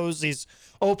shows, these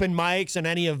open mics, and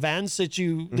any events that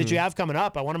you have coming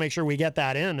up. I want to make sure we get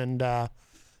that in, and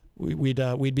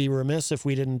we'd be remiss if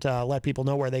we didn't let people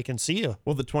know where they can see you.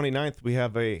 Well, the 29th, we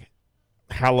have a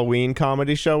Halloween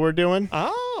comedy show we're doing.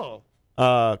 Oh.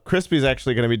 Crispy's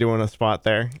actually going to be doing a spot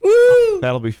there. Woo!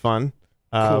 That'll be fun.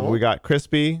 Cool. We got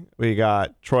Crispy. We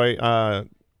got Troy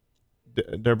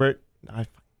Durbert.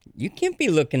 You can't be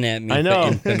looking at me I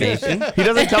know. for information. He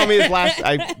doesn't tell me his last.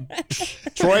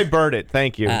 Troy Burdett.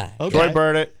 Thank you. Okay. Troy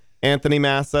Burdett, Anthony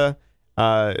Massa,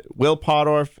 Will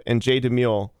Podorf, and Jay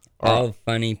DeMule. All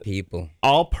funny people.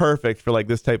 All perfect for like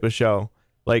this type of show.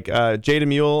 Like Jay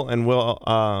DeMule and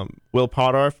Will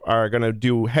Podorf are gonna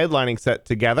do headlining set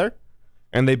together,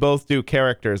 and they both do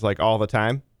characters like all the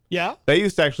time. Yeah. They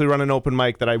used to actually run an open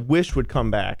mic that I wish would come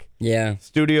back. Yeah.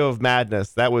 Studio of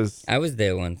Madness. I was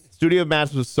there once. Studio of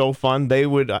Madness was so fun. They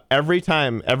would every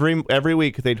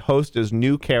week they'd host as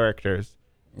new characters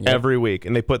every week,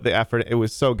 and they put the effort. It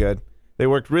was so good. They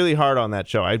worked really hard on that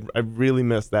show. I really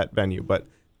miss that venue, but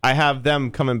I have them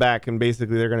coming back, and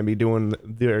basically they're going to be doing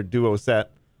their duo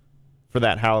set for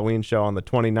that Halloween show on the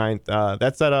 29th.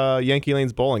 That's at Yankee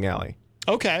Lane's Bowling Alley.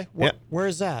 Okay. Where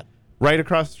is that? Right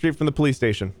across the street from the police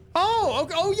station. Oh,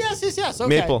 okay. Oh, yes. Okay.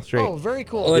 Maple Street. Oh, very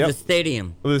cool. Or the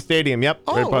stadium. The stadium, yep.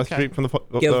 Oh, right across the okay. street from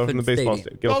the Guilford baseball Stadium.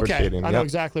 stadium. Guilford Okay, Stadium, I know yep.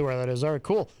 exactly where that is. All right,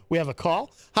 cool. We have a call.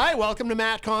 Hi, welcome to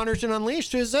Matt Connarton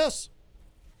Unleashed. Who's this?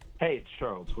 Hey, it's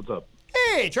Charles. What's up?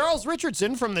 Hey, Charles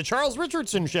Richardson from the Charles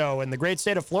Richardson Show in the great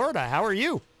state of Florida. How are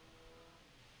you?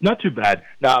 Not too bad.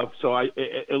 Now, so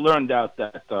it learned out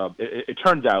that it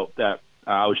turned out that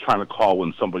I was trying to call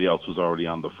when somebody else was already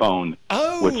on the phone,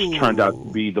 which turned out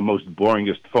to be the most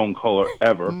boringest phone caller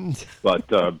ever.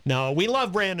 But no, we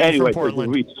love Brandon anyway, from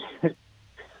Portland.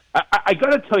 I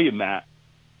got to tell you, Matt,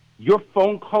 your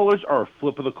phone callers are a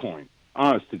flip of the coin,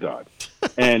 honest to God.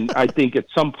 And I think at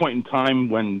some point in time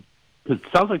when, because it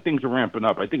sounds like things are ramping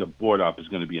up, I think a board op is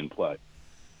going to be in play.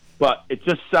 But it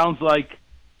just sounds like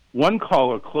one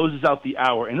caller closes out the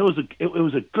hour, and it was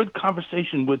a good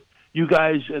conversation with you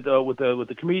guys, with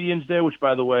the comedians there, which,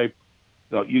 by the way,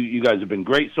 you guys have been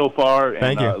great so far, and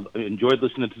Thank you. Enjoyed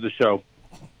listening to the show.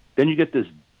 Then you get this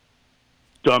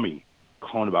dummy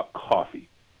calling about coffee.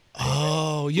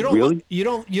 Oh, you don't Really? you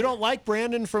don't like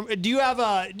Brandon from? Do you have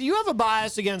a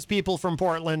bias against people from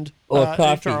Portland? Or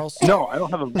coffee. Charles? No, I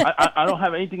don't have I don't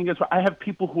have anything against. I have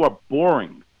people who are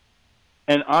boring,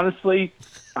 and honestly,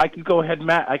 I could go ahead,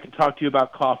 Matt. I could talk to you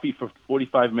about coffee for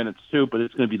 45 minutes too, but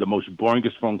it's going to be the most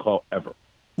boringest phone call ever.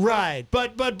 Right,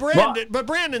 but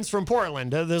Brandon's from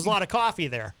Portland. There's a lot of coffee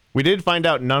there. We did find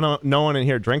out no one in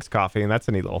here drinks coffee, and that's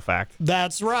a neat little fact.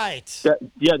 That's right.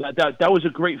 That was a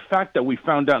great fact that we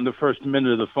found out in the first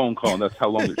minute of the phone call, and that's how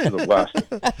long it should have lasted.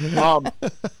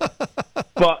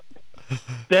 But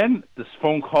then this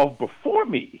phone call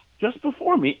just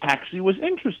before me, actually was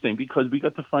interesting because we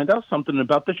got to find out something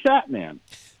about the Shat Man.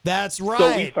 That's right.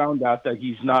 So we found out that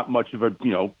he's not much of an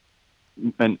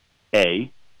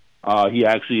A. He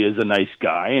actually is a nice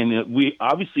guy, and we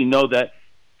obviously know that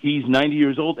he's 90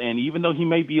 years old, and even though he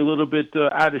may be a little bit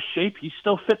out of shape, he's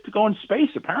still fit to go in space,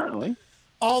 apparently.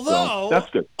 Although, So, that's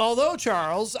good. Although,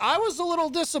 Charles, I was a little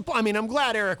disappointed. I mean, I'm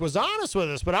glad Eric was honest with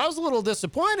us, but I was a little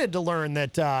disappointed to learn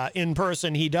that in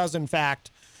person he does, in fact,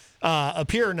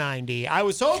 appear 90. I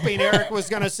was hoping Eric was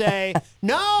going to say,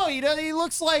 no, he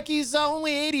looks like he's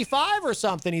only 85 or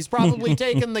something. He's probably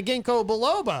taken the ginkgo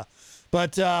biloba.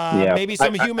 But maybe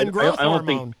some human growth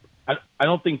hormone. I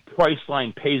don't think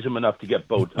Priceline pays him enough to get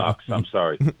Botox. I'm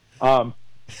sorry.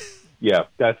 Yeah,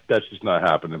 that's just not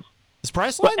happening. Is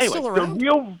Priceline still around?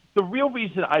 The real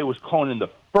reason I was calling in the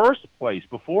first place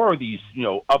before these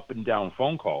up and down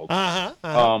phone calls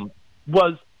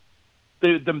was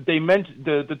they mentioned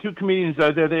the two comedians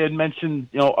out there. They had mentioned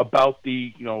about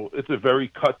it's a very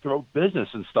cutthroat business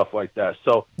and stuff like that.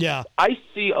 So yeah, I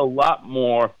see a lot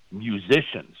more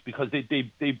musicians because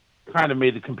they kind of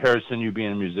made the comparison, you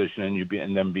being a musician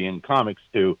and them being comics,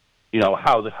 to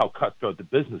how cutthroat the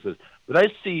business is. But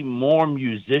I see more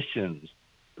musicians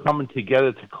coming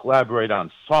together to collaborate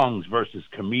on songs versus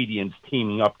comedians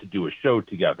teaming up to do a show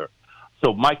together.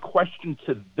 So my question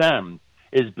to them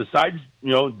is, besides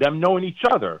them knowing each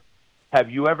other,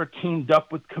 have you ever teamed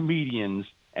up with comedians,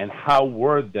 and how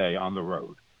were they on the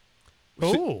road?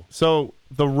 Oh, so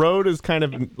the road is kind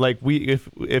of like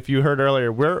if you heard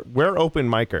earlier, we're open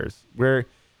micers. We're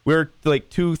like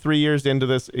 2-3 years into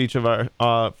this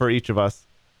for each of us,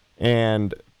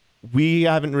 and we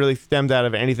haven't really stemmed out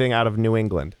of anything out of New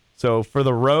England. So for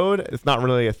the road, it's not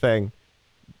really a thing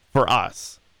for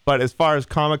us. But as far as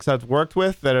comics I've worked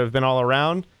with that have been all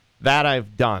around, that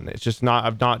I've done. It's just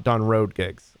I've not done road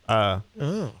gigs. But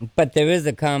there is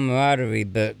a camaraderie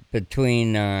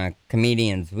between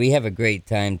comedians. We have a great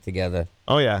time together.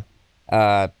 Oh yeah.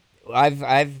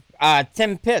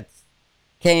 Tim Pitts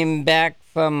came back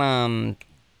from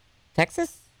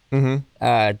Texas.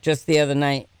 Mm-hmm. Just the other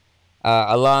night,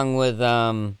 along with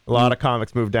a lot of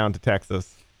comics moved down to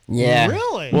Texas. Yeah.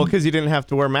 Really? Well, because you didn't have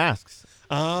to wear masks.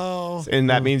 Oh. And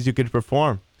that means you could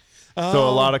perform. So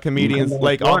a lot of comedians,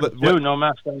 like no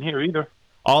mask on here either.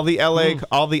 All the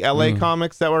LA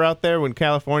comics that were out there when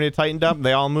California tightened up,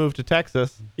 they all moved to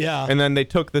Texas. Yeah. And then they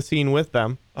took the scene with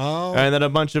them. Oh. And then a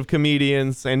bunch of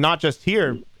comedians, and not just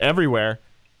here, everywhere,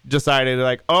 decided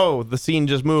the scene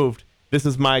just moved. This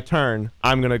is my turn.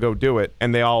 I'm going to go do it.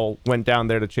 And they all went down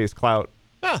there to chase clout.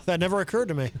 That never occurred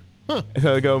to me. Huh.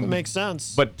 That makes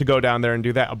sense. But to go down there and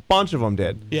do that, a bunch of them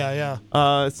did. Yeah.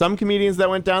 Some comedians that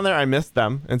went down there, I missed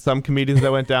them. And some comedians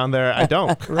that went down there, I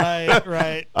don't.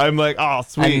 Right. I'm like, oh,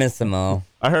 sweet. I miss them all.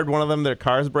 I heard one of them, their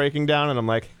car's breaking down, and I'm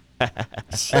like,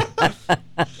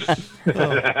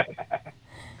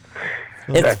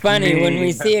 It's funny when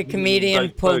we see a comedian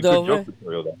pulled over.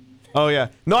 Oh yeah,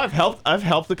 no, I've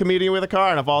helped a comedian with a car,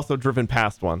 and I've also driven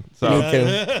past one. So. Me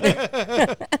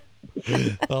too.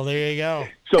 Well, there you go.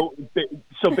 So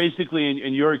basically,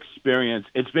 in your experience,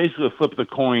 it's basically a flip of the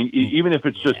coin. Even if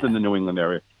it's just in the New England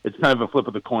area, it's kind of a flip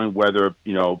of the coin whether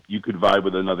you could vibe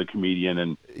with another comedian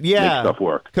and make stuff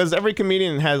work. Because every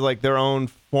comedian has their own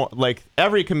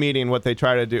every comedian, what they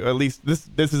try to do. At least this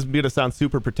is going to sound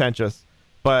super pretentious,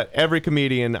 but every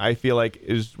comedian, I feel like,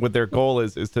 is what their goal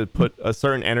is to put a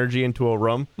certain energy into a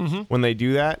room when they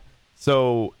do that.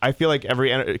 So I feel like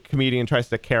every comedian tries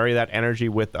to carry that energy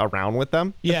around with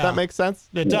them. Yeah. If that makes sense.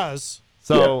 It does.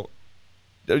 So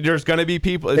there's going to be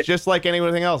people. It's just like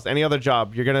anything else, any other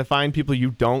job. You're going to find people you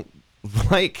don't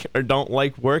like or don't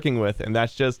like working with, and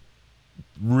that's just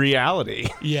reality.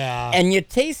 Yeah. And your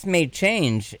taste may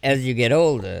change as you get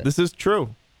older. This is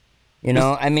true.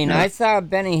 I saw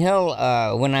Benny Hill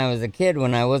when I was a kid,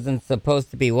 when I wasn't supposed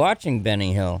to be watching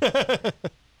Benny Hill.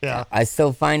 Yeah. I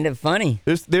still find it funny.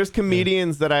 There's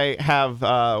comedians that I have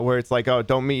where it's like, oh,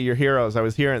 don't meet your heroes. I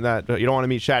was hearing that you don't want to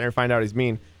meet Shatner and find out he's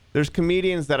mean. There's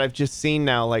comedians that I've just seen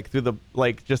now, through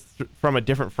from a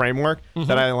different framework,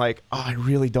 that I'm like, oh, I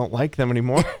really don't like them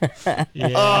anymore. Yeah.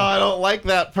 Oh, I don't like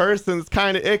that person. It's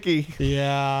kind of icky.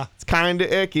 Yeah. It's kind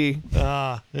of icky.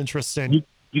 Interesting.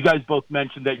 You guys both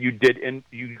mentioned that you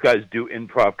guys do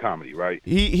improv comedy, right?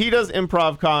 He does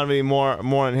improv comedy more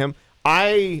than him.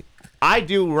 I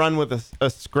do run with a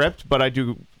script, but I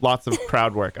do lots of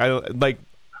crowd work. I like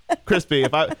Crispy.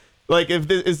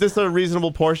 Is this a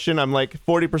reasonable portion? I'm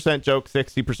 40% joke,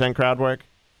 60% crowd work.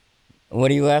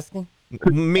 What are you asking?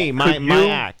 Me, my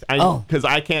act. Because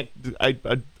I can't. I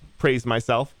praise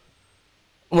myself.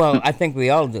 Well, I think we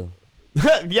all do.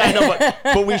 Yeah, I know,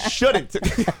 but we shouldn't.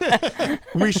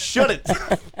 We shouldn't.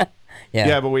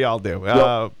 Yeah, but we all do.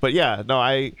 But yeah, no,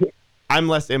 I'm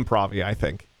less improv-y, I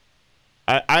think.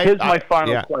 Here's my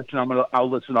final question. I'll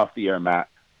listen off the air, Matt.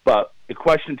 But a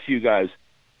question to you guys: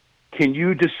 can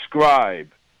you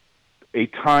describe a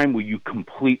time where you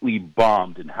completely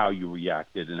bombed and how you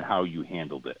reacted and how you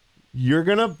handled it? You're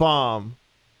gonna bomb,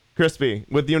 Crispy,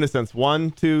 with unisons.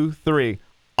 1, 2, 3,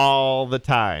 all the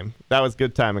time. That was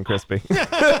good timing, Crispy. You're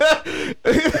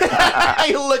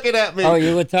looking at me. Oh,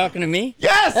 you were talking to me?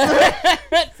 Yes.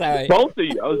 Sorry. Both of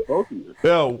you. I was both of you.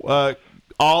 No,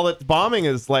 bombing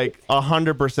is like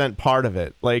 100% part of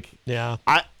it. Like, yeah,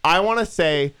 I want to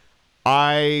say,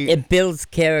 it builds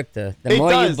character. The It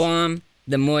more does. you bomb,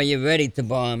 the more you're ready to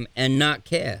bomb and not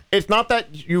care. It's not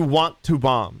that you want to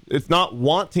bomb. It's not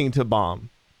wanting to bomb,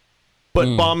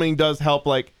 but bombing does help.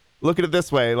 Like, look at it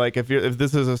this way: like if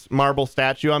this is a marble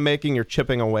statue I'm making, you're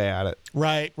chipping away at it.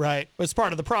 Right. It's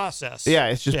part of the process. Yeah,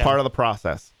 it's just part of the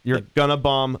process. You're gonna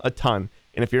bomb a ton,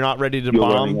 and if you're not ready to You're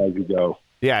bomb, learning as you go.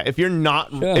 yeah, if you're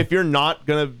not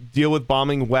gonna deal with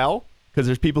bombing well, because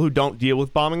there's people who don't deal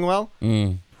with bombing well,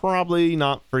 probably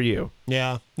not for you.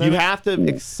 Yeah. You have to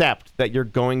accept that you're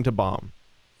going to bomb.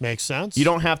 Makes sense. You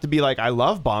don't have to be like, I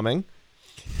love bombing.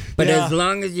 But as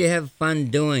long as you have fun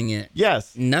doing it,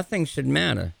 yes, nothing should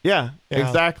matter. Yeah,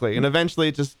 exactly. And eventually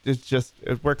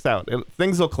it works out.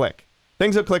 Things will click.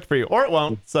 Things will click for you, or it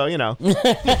won't. So, you know.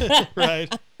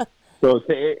 Right. So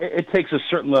it takes a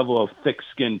certain level of thick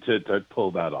skin to pull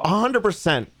that off.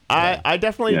 100%. I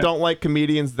definitely don't like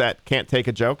comedians that can't take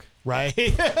a joke. Right.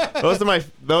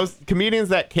 those comedians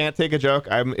that can't take a joke,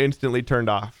 I'm instantly turned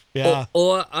off. Yeah.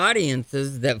 Or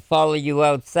audiences that follow you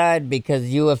outside because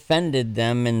you offended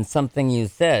them in something you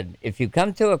said. If you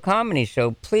come to a comedy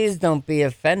show, please don't be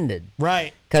offended.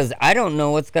 Right. Because I don't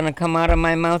know what's going to come out of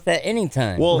my mouth at any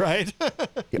time. Well, right.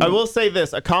 I will say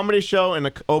this: a comedy show and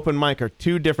an open mic are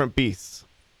two different beasts.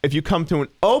 If you come to an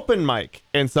open mic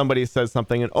and somebody says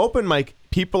something, an open mic,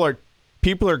 people are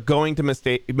going to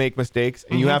make mistakes,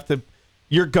 and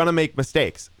you're gonna make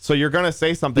mistakes. So you're gonna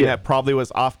say something that probably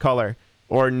was off color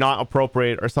or not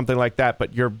appropriate or something like that,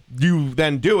 but you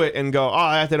then do it and go,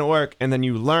 oh, that didn't work, and then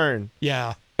you learn.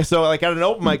 Yeah. So like at an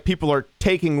open mic, people are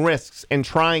taking risks and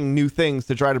trying new things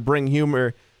to try to bring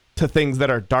humor to things that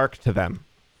are dark to them.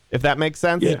 If that makes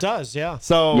sense. It does, yeah.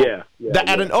 So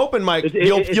at an open mic,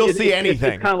 you'll see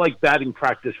anything. It's kind of like batting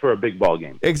practice for a big ball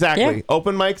game. Exactly. Yeah.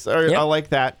 Open mics are like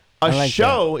that. A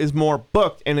show is more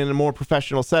booked and in a more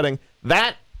professional setting.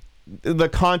 The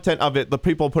content of it, the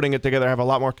people putting it together have a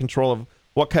lot more control of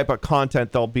what type of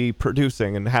content they'll be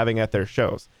producing and having at their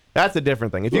shows. That's a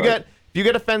different thing. If you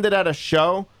get offended at a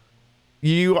show,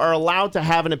 you are allowed to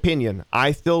have an opinion.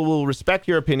 I still will respect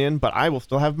your opinion, but I will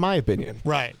still have my opinion.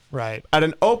 Right. At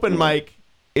an open mic,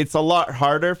 it's a lot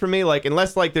harder for me. Like,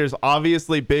 unless like there's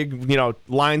obviously big,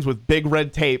 lines with big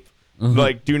red tape,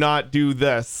 like do not do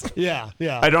this. Yeah.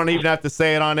 I don't even have to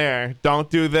say it on air.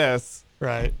 Don't do this.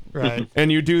 Right.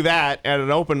 And you do that at an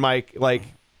open mic, like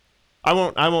I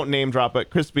won't name drop it.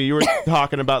 Crispy, you were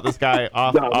talking about this guy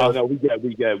off. No, we get.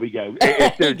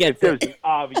 If there's an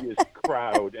obvious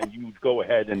crowd and you go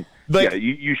ahead and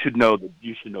you should know that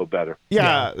you should know better.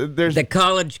 Yeah, there's the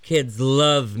college kids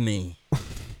love me.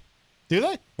 Do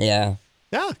they? Yeah.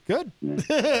 Yeah, good.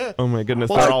 Oh my goodness,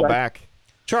 Well, they're all back.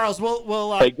 Charles,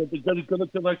 we'll hey, good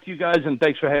luck to you guys, and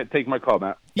thanks for taking my call,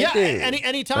 Matt. Yeah,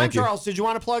 anytime, Thank you. Charles. Did you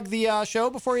want to plug the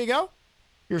show before you go?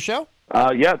 Your show?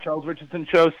 Yeah, Charles Richardson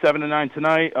Show, 7 to 9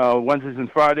 tonight, Wednesdays and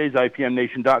Fridays,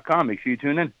 IPMNation.com. Make sure you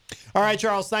tune in. All right,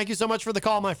 Charles, thank you so much for the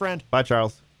call, my friend. Bye,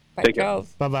 Charles. Take care.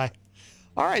 Bye-bye.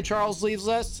 All right, Charles leaves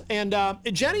us. And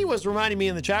Jenny was reminding me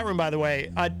in the chat room, by the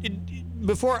way,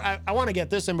 before I want to get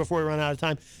this in before we run out of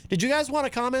time. Did you guys want to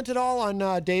comment at all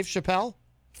on Dave Chappelle?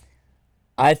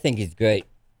 I think he's great.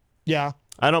 Yeah.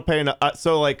 I don't pay enough.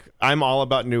 So, like, I'm all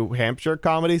about New Hampshire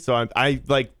comedy, so I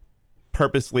like,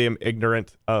 purposely am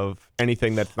ignorant of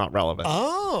anything that's not relevant.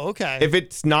 Oh, okay. If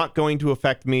it's not going to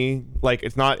affect me, like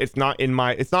it's not in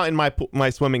my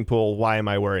swimming pool, why am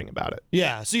I worrying about it?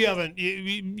 Yeah, so you haven't,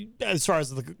 as far as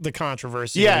the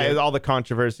controversy. Yeah, all the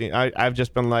controversy. I've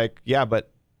just been like, yeah, but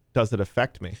does it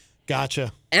affect me?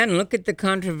 Gotcha. And look at the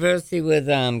controversy with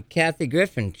Kathy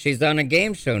Griffin. She's on a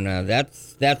game show now.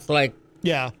 That's like,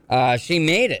 yeah. She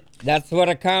made it. That's what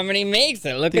a comedy makes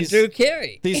it. Look at Drew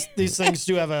Carey. These things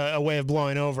do have a way of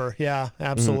blowing over. Yeah,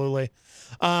 absolutely.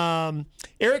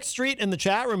 Eric Street in the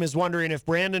chat room is wondering if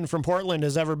Brandon from Portland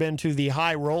has ever been to the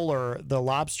High Roller, the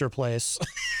lobster place.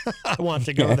 I want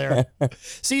to go there.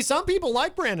 See, some people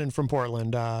like Brandon from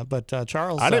Portland, but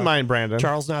Charles... I didn't mind Brandon.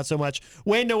 Charles, not so much.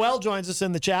 Wayne Noel joins us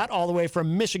in the chat all the way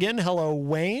from Michigan. Hello,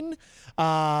 Wayne.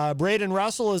 Braden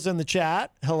Russell is in the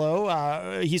chat.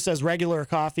 Hello. He says regular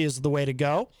coffee is the way to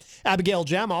go. Abigail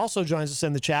Jem also joins us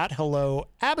in the chat. Hello,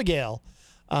 Abigail.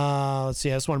 Let's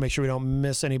see. I just want to make sure we don't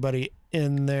miss anybody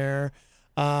in there.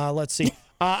 Let's see.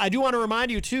 I do want to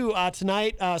remind you, too,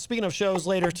 tonight, speaking of shows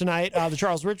later tonight, the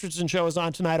Charles Richardson Show is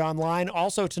on tonight online.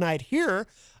 Also tonight here,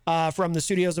 from the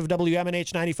studios of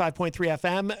WMNH 95.3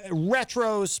 FM,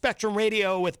 Retro Spectrum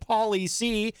Radio with Paulie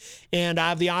C. And I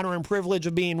have the honor and privilege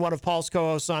of being one of Paul's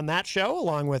co-hosts on that show,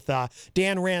 along with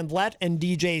Dan Randlett and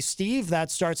DJ Steve.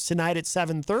 That starts tonight at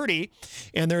 7:30.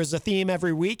 And there's a theme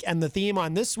every week. And the theme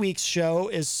on this week's show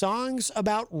is songs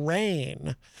about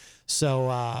rain. So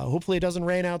hopefully it doesn't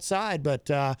rain outside, but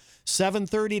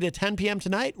 7:30 to 10 p.m.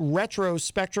 tonight, Retro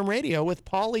Spectrum Radio with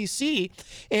Paulie C.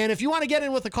 And if you want to get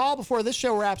in with a call before this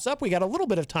show wraps up, we got a little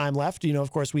bit of time left. You know,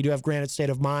 of course, we do have Granite State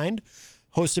of Mind,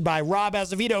 hosted by Rob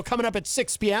Azevedo, coming up at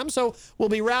 6 p.m. So we'll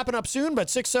be wrapping up soon, but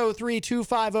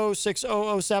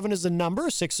 603-250-6007 is the number,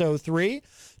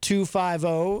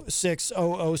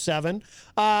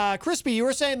 603-250-6007. Crispy, you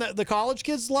were saying that the college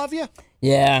kids love you?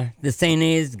 Yeah, the St.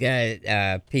 A's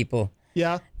guy, people.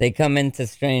 Yeah. They come into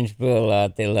Strange Brew a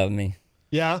lot. They love me.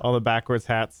 Yeah. All the backwards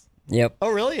hats. Yep. Oh,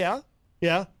 really? Yeah.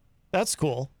 Yeah. That's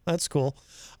cool. That's cool.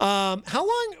 How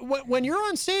long, when you're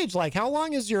on stage, like, how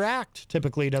long is your act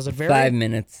typically? Does it vary? 5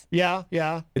 minutes. Yeah.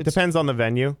 Yeah. It depends on the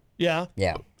venue. Yeah.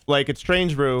 Yeah. Like at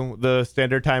Strange Brew, the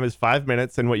standard time is 5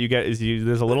 minutes, and what you get is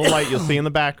there's a little light you'll see in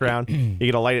the background. You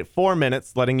get a light at 4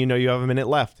 minutes, letting you know you have a minute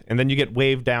left, and then you get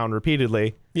waved down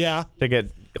repeatedly. Yeah. To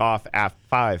get off at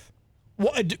 5.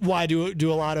 Why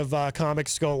do a lot of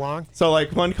comics go long? So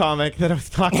like one comic that I was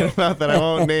talking about that I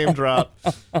won't name drop,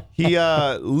 he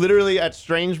literally at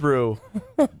Strange Brew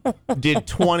did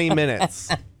 20 minutes.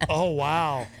 Oh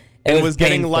wow. It was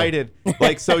getting lighted.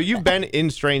 Like, so you've been in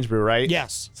Strange Brew, right?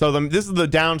 Yes. So this is the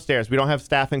downstairs. We don't have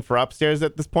staffing for upstairs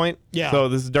at this point. Yeah. So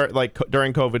this is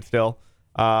during COVID still.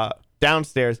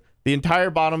 Downstairs, the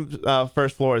entire bottom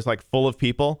first floor is like full of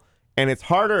people, and it's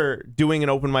harder doing an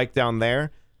open mic down there,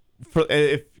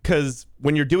 because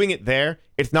when you're doing it there,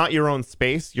 it's not your own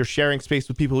space. You're sharing space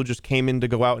with people who just came in to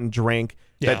go out and drink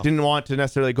that didn't want to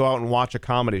necessarily go out and watch a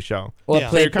comedy show. Or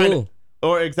play pool.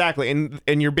 Or exactly,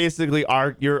 and you're basically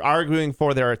you're arguing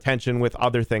for their attention with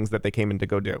other things that they came in to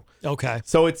go do. Okay.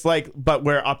 So it's like, but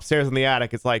we're upstairs in the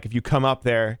attic. It's like, if you come up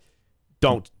there,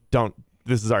 don't.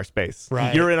 This is our space.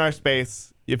 Right. You're in our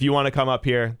space. If you want to come up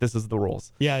here, this is the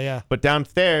rules. Yeah, yeah. But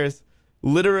downstairs,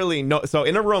 literally no. So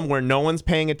in a room where no one's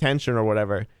paying attention or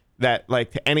whatever, that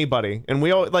like to anybody, and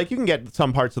we all like, you can get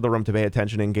some parts of the room to pay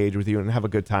attention, engage with you, and have a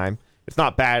good time. It's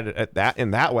not bad at that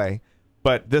in that way.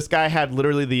 But this guy had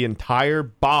literally the entire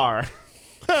bar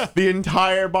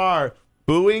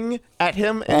booing at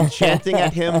him and chanting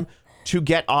at him to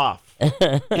get off.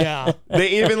 Yeah.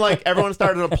 They even everyone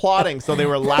started applauding, so they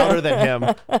were louder than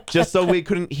him, just so we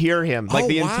couldn't hear him.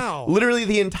 Wow. Literally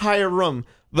the entire room,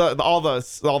 all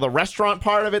the restaurant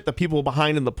part of it, the people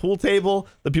behind in the pool table,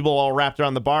 the people all wrapped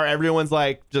around the bar. Everyone's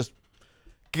like, just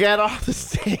get off the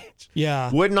stage.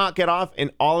 Yeah. Would not get off,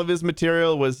 and all of his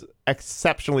material was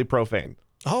exceptionally profane.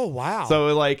 Oh wow. So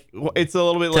it's a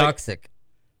little bit toxic.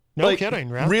 No kidding,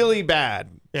 right? Really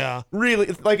bad. Yeah. Really,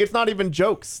 it's not even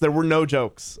jokes. There were no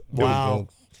jokes. Wow.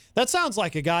 That sounds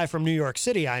like a guy from New York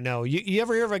City I know. You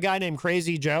ever hear of a guy named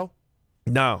Crazy Joe?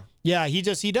 No. Yeah, he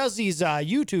does these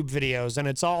YouTube videos, and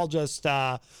it's all just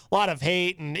a lot of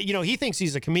hate, and he thinks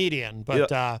he's a comedian,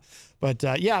 but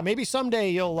yeah, maybe someday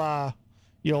you'll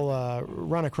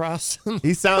run across him.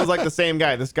 He sounds like the same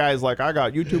guy. This guy's like, I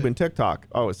got YouTube and TikTok.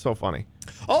 Oh, it's so funny.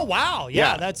 Oh wow,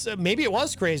 yeah. Yeah. That's maybe it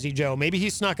was Crazy Joe. Maybe he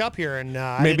snuck up here and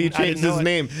maybe he changed his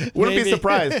name. Wouldn't be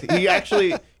surprised.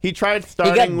 He tried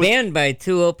starting. He got banned by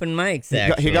 2 open mics.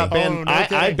 Actually, he got banned.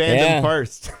 I banned him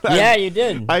first. Yeah, you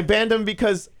did. I banned him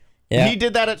because he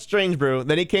did that at Strange Brew.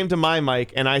 Then he came to my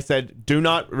mic, and I said, "Do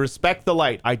not respect the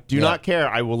light. I do not care.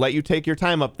 I will let you take your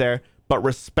time up there, but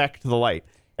respect the light."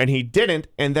 And he didn't.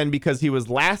 And then because he was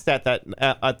last at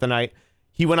the night,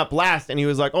 he went up last, and he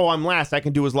was like, "Oh, I'm last. I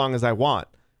can do as long as I want."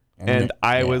 And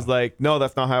I was like, "No,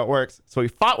 that's not how it works." So he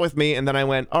fought with me, and then I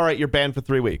went, "All right, you're banned for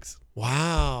 3 weeks."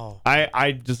 Wow.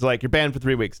 I just you're banned for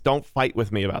 3 weeks. Don't fight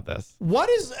with me about this.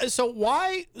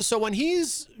 So when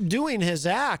he's doing his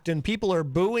act and people are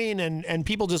booing and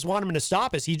people just want him to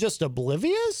stop, is he just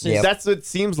oblivious? That's what it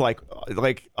seems like.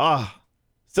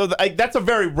 So that's a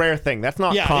very rare thing. That's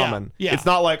not common. Yeah. It's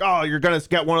not like, oh, you're gonna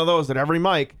get one of those at every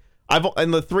mic.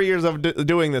 In the 3 years of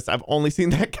doing this, I've only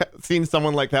seen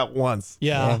someone like that once.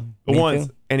 Yeah. Once,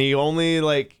 and he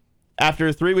only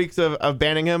after 3 weeks of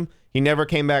banning him, he never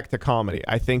came back to comedy.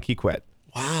 I think he quit.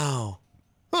 Wow.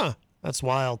 Huh. That's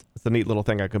wild. It's a neat little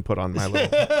thing I can put on my little.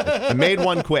 I made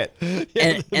one quit. And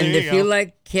if you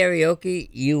like karaoke,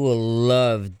 you will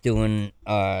love doing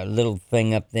a little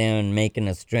thing up there and making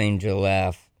a stranger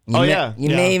laugh. You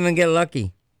may even get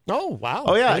lucky. Oh, wow.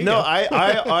 Oh yeah, There you no, go.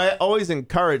 I always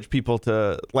encourage people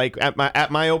to, like,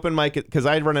 at my open mic, because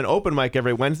I run an open mic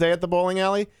every Wednesday at the bowling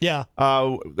alley. Yeah.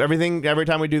 Every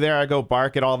time we do there, I go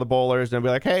bark at all the bowlers and be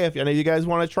like, hey, if any of you guys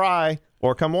want to try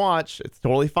or come watch, it's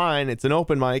totally fine. It's an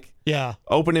open mic. Yeah.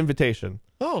 Open invitation.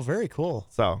 Oh, very cool.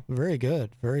 So very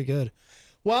good. Very good.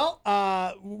 Well,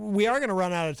 we are going to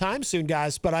run out of time soon,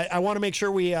 guys, but I want to make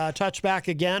sure we touch back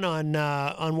again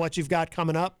on what you've got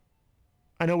coming up.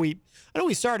 I know we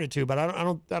started to, but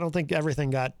I don't think everything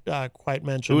got quite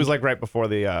mentioned. It was like right before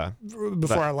the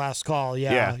our last call.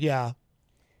 Yeah.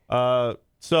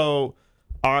 So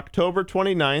October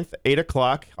 29th,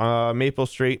 8:00, Maple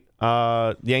Street,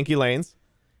 Yankee Lanes.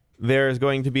 There's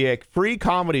going to be a free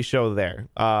comedy show there.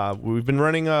 We've been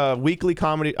running a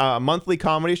monthly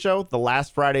comedy show the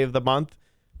last Friday of the month,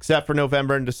 except for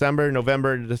November and December.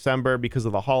 November and December, because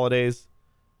of the holidays,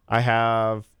 I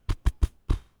have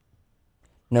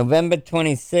November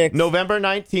 26th. November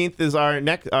 19th is our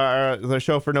next the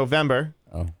show for November.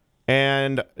 Oh.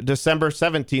 And December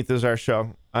 17th is our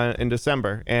show in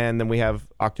December. And then we have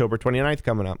October 29th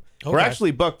coming up. Okay. We're actually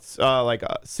booked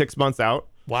 6 months out.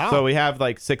 Wow. So we have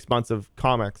like 6 months of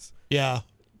comics Yeah.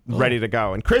 ready to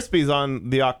go. And Crispy's on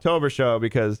the October show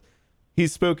because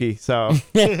he's spooky. So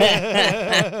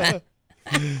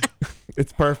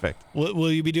it's perfect.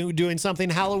 Will you be doing something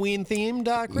Halloween themed,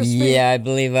 Crispy? Yeah, I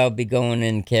believe I'll be going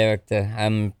in character.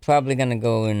 I'm probably going to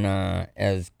go in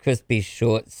as Crispy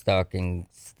Short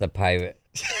Stockings, the pirate.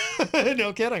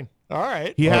 No kidding. All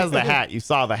right. He has the hat. You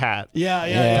saw the hat.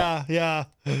 Yeah.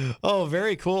 Oh,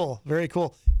 very cool. Very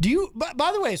cool. Do you,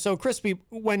 by the way, so Crispy,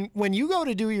 when you go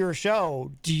to do your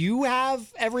show, do you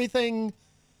have everything?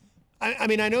 I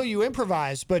mean, I know you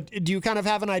improvise, but do you kind of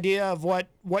have an idea of what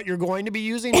you're going to be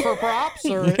using for props,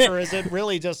 or is it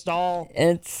really just all?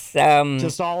 It's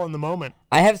just all in the moment.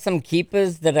 I have some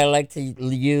keepers that I like to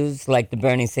use, like the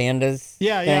Bernie Sanders.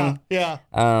 thing. Yeah.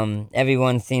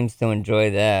 Everyone seems to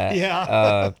enjoy that.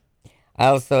 Yeah. I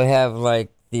also have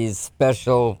like these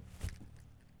special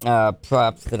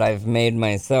props that I've made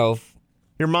myself.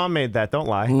 Your mom made that. Don't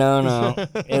lie. No.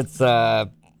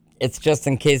 It's just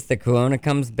in case the corona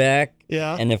comes back.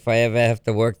 Yeah. And if I ever have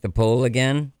to work the pole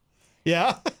again.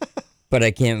 Yeah. But I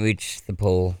can't reach the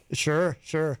pole. Sure.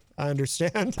 I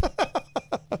understand.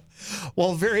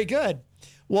 Well, very good.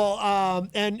 Well,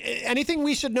 and anything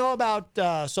we should know about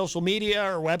social media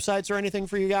or websites or anything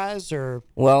for you guys, or?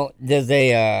 Well, there's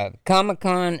a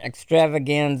Comic-Con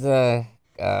extravaganza.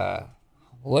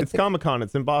 It's Comic-Con.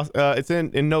 It's in Boston. It's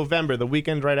in November, the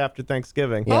weekend right after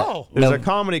Thanksgiving. Yeah. Oh. There's a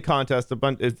comedy contest.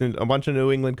 It's a bunch of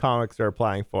New England comics are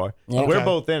applying for. Yeah. We're Okay.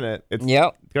 both in it. It's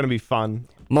Yep. going to be fun.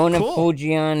 Mona Cool.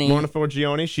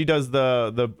 Fugiani. She does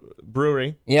the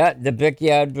brewery. Yeah, the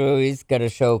Brickyard Brewery's got a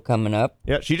show coming up.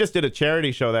 Yeah, she just did a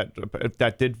charity show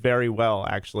that did very well,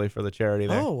 actually, for the charity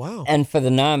there. Oh, wow. And for the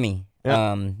NAMI,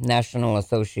 Yeah. National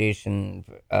Association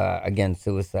Against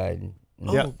Suicide.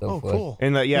 And Yeah. so forth. Cool.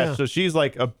 And so she's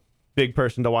like a big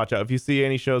person to watch out. If you see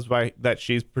any shows that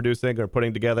she's producing or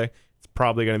putting together, it's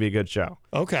probably going to be a good show.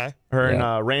 Okay. Her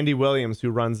and Randy Williams, who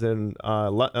runs in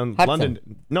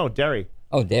London. No, Derry.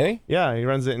 Oh, Derry? Yeah, he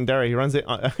runs it in Derry. He runs it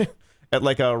at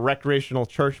like a recreational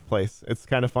church place. It's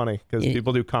kind of funny because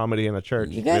people do comedy in a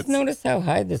church. You guys notice how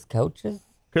high this couch is?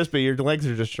 Crispy, your legs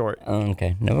are just short. Oh,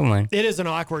 okay. Never mind. It is an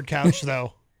awkward couch,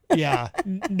 though. Yeah.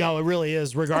 No, it really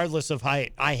is, regardless of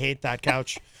height. I hate that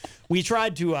couch. We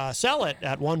tried to sell it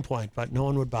at one point, but no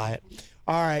one would buy it.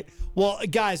 All right. Well,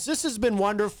 guys, this has been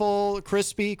wonderful.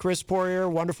 Chris Poirier,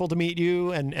 wonderful to meet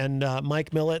you. And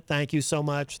Mike Millett, thank you so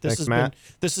much. Thanks, Matt.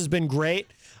 This has been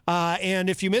great. And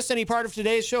if you missed any part of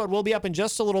today's show, it will be up in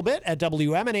just a little bit at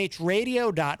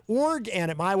WMNHradio.org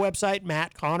and at my website,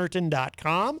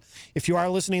 mattconnarton.com. If you are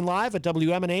listening live at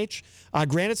WMNH,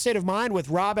 Granite State of Mind with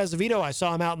Rob Azevedo. I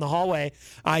saw him out in the hallway.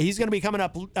 He's going to be coming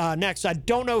up next. I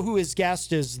don't know who his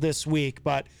guest is this week,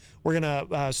 but we're going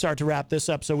to start to wrap this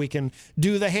up so we can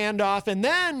do the handoff. And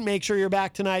then make sure you're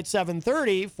back tonight,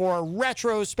 7:30, for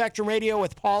Retro Spectrum Radio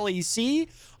with Paul E.C.,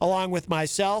 along with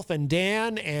myself and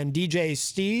Dan and DJ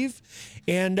Steve.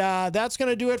 And that's going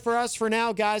to do it for us for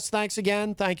now, guys. Thanks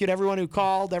again. Thank you to everyone who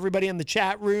called, everybody in the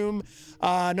chat room.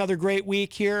 Another great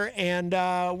week here. And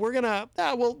we're going to,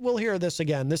 we'll hear this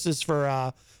again. This is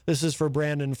for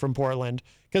Brandon from Portland.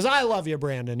 Because I love you,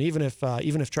 Brandon, even if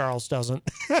Charles doesn't.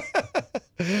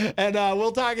 And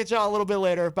we'll talk at y'all a little bit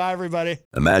later. Bye, everybody.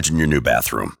 Imagine your new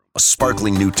bathroom. a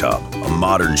sparkling new tub, a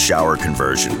modern shower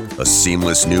conversion, a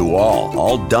seamless new wall,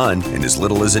 all done in as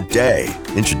little as a day.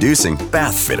 Introducing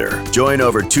Bath Fitter. Join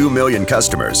over 2 million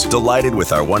customers delighted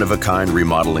with our one-of-a-kind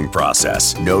remodeling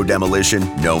process. No demolition,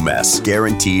 no mess.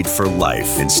 Guaranteed for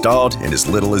life. Installed in as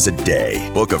little as a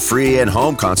day. Book a free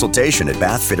in-home consultation at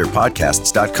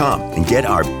bathfitterpodcasts.com and get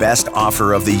our best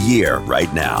offer of the year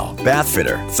right now. Bath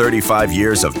Fitter, 35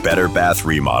 years of better bath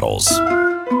remodels.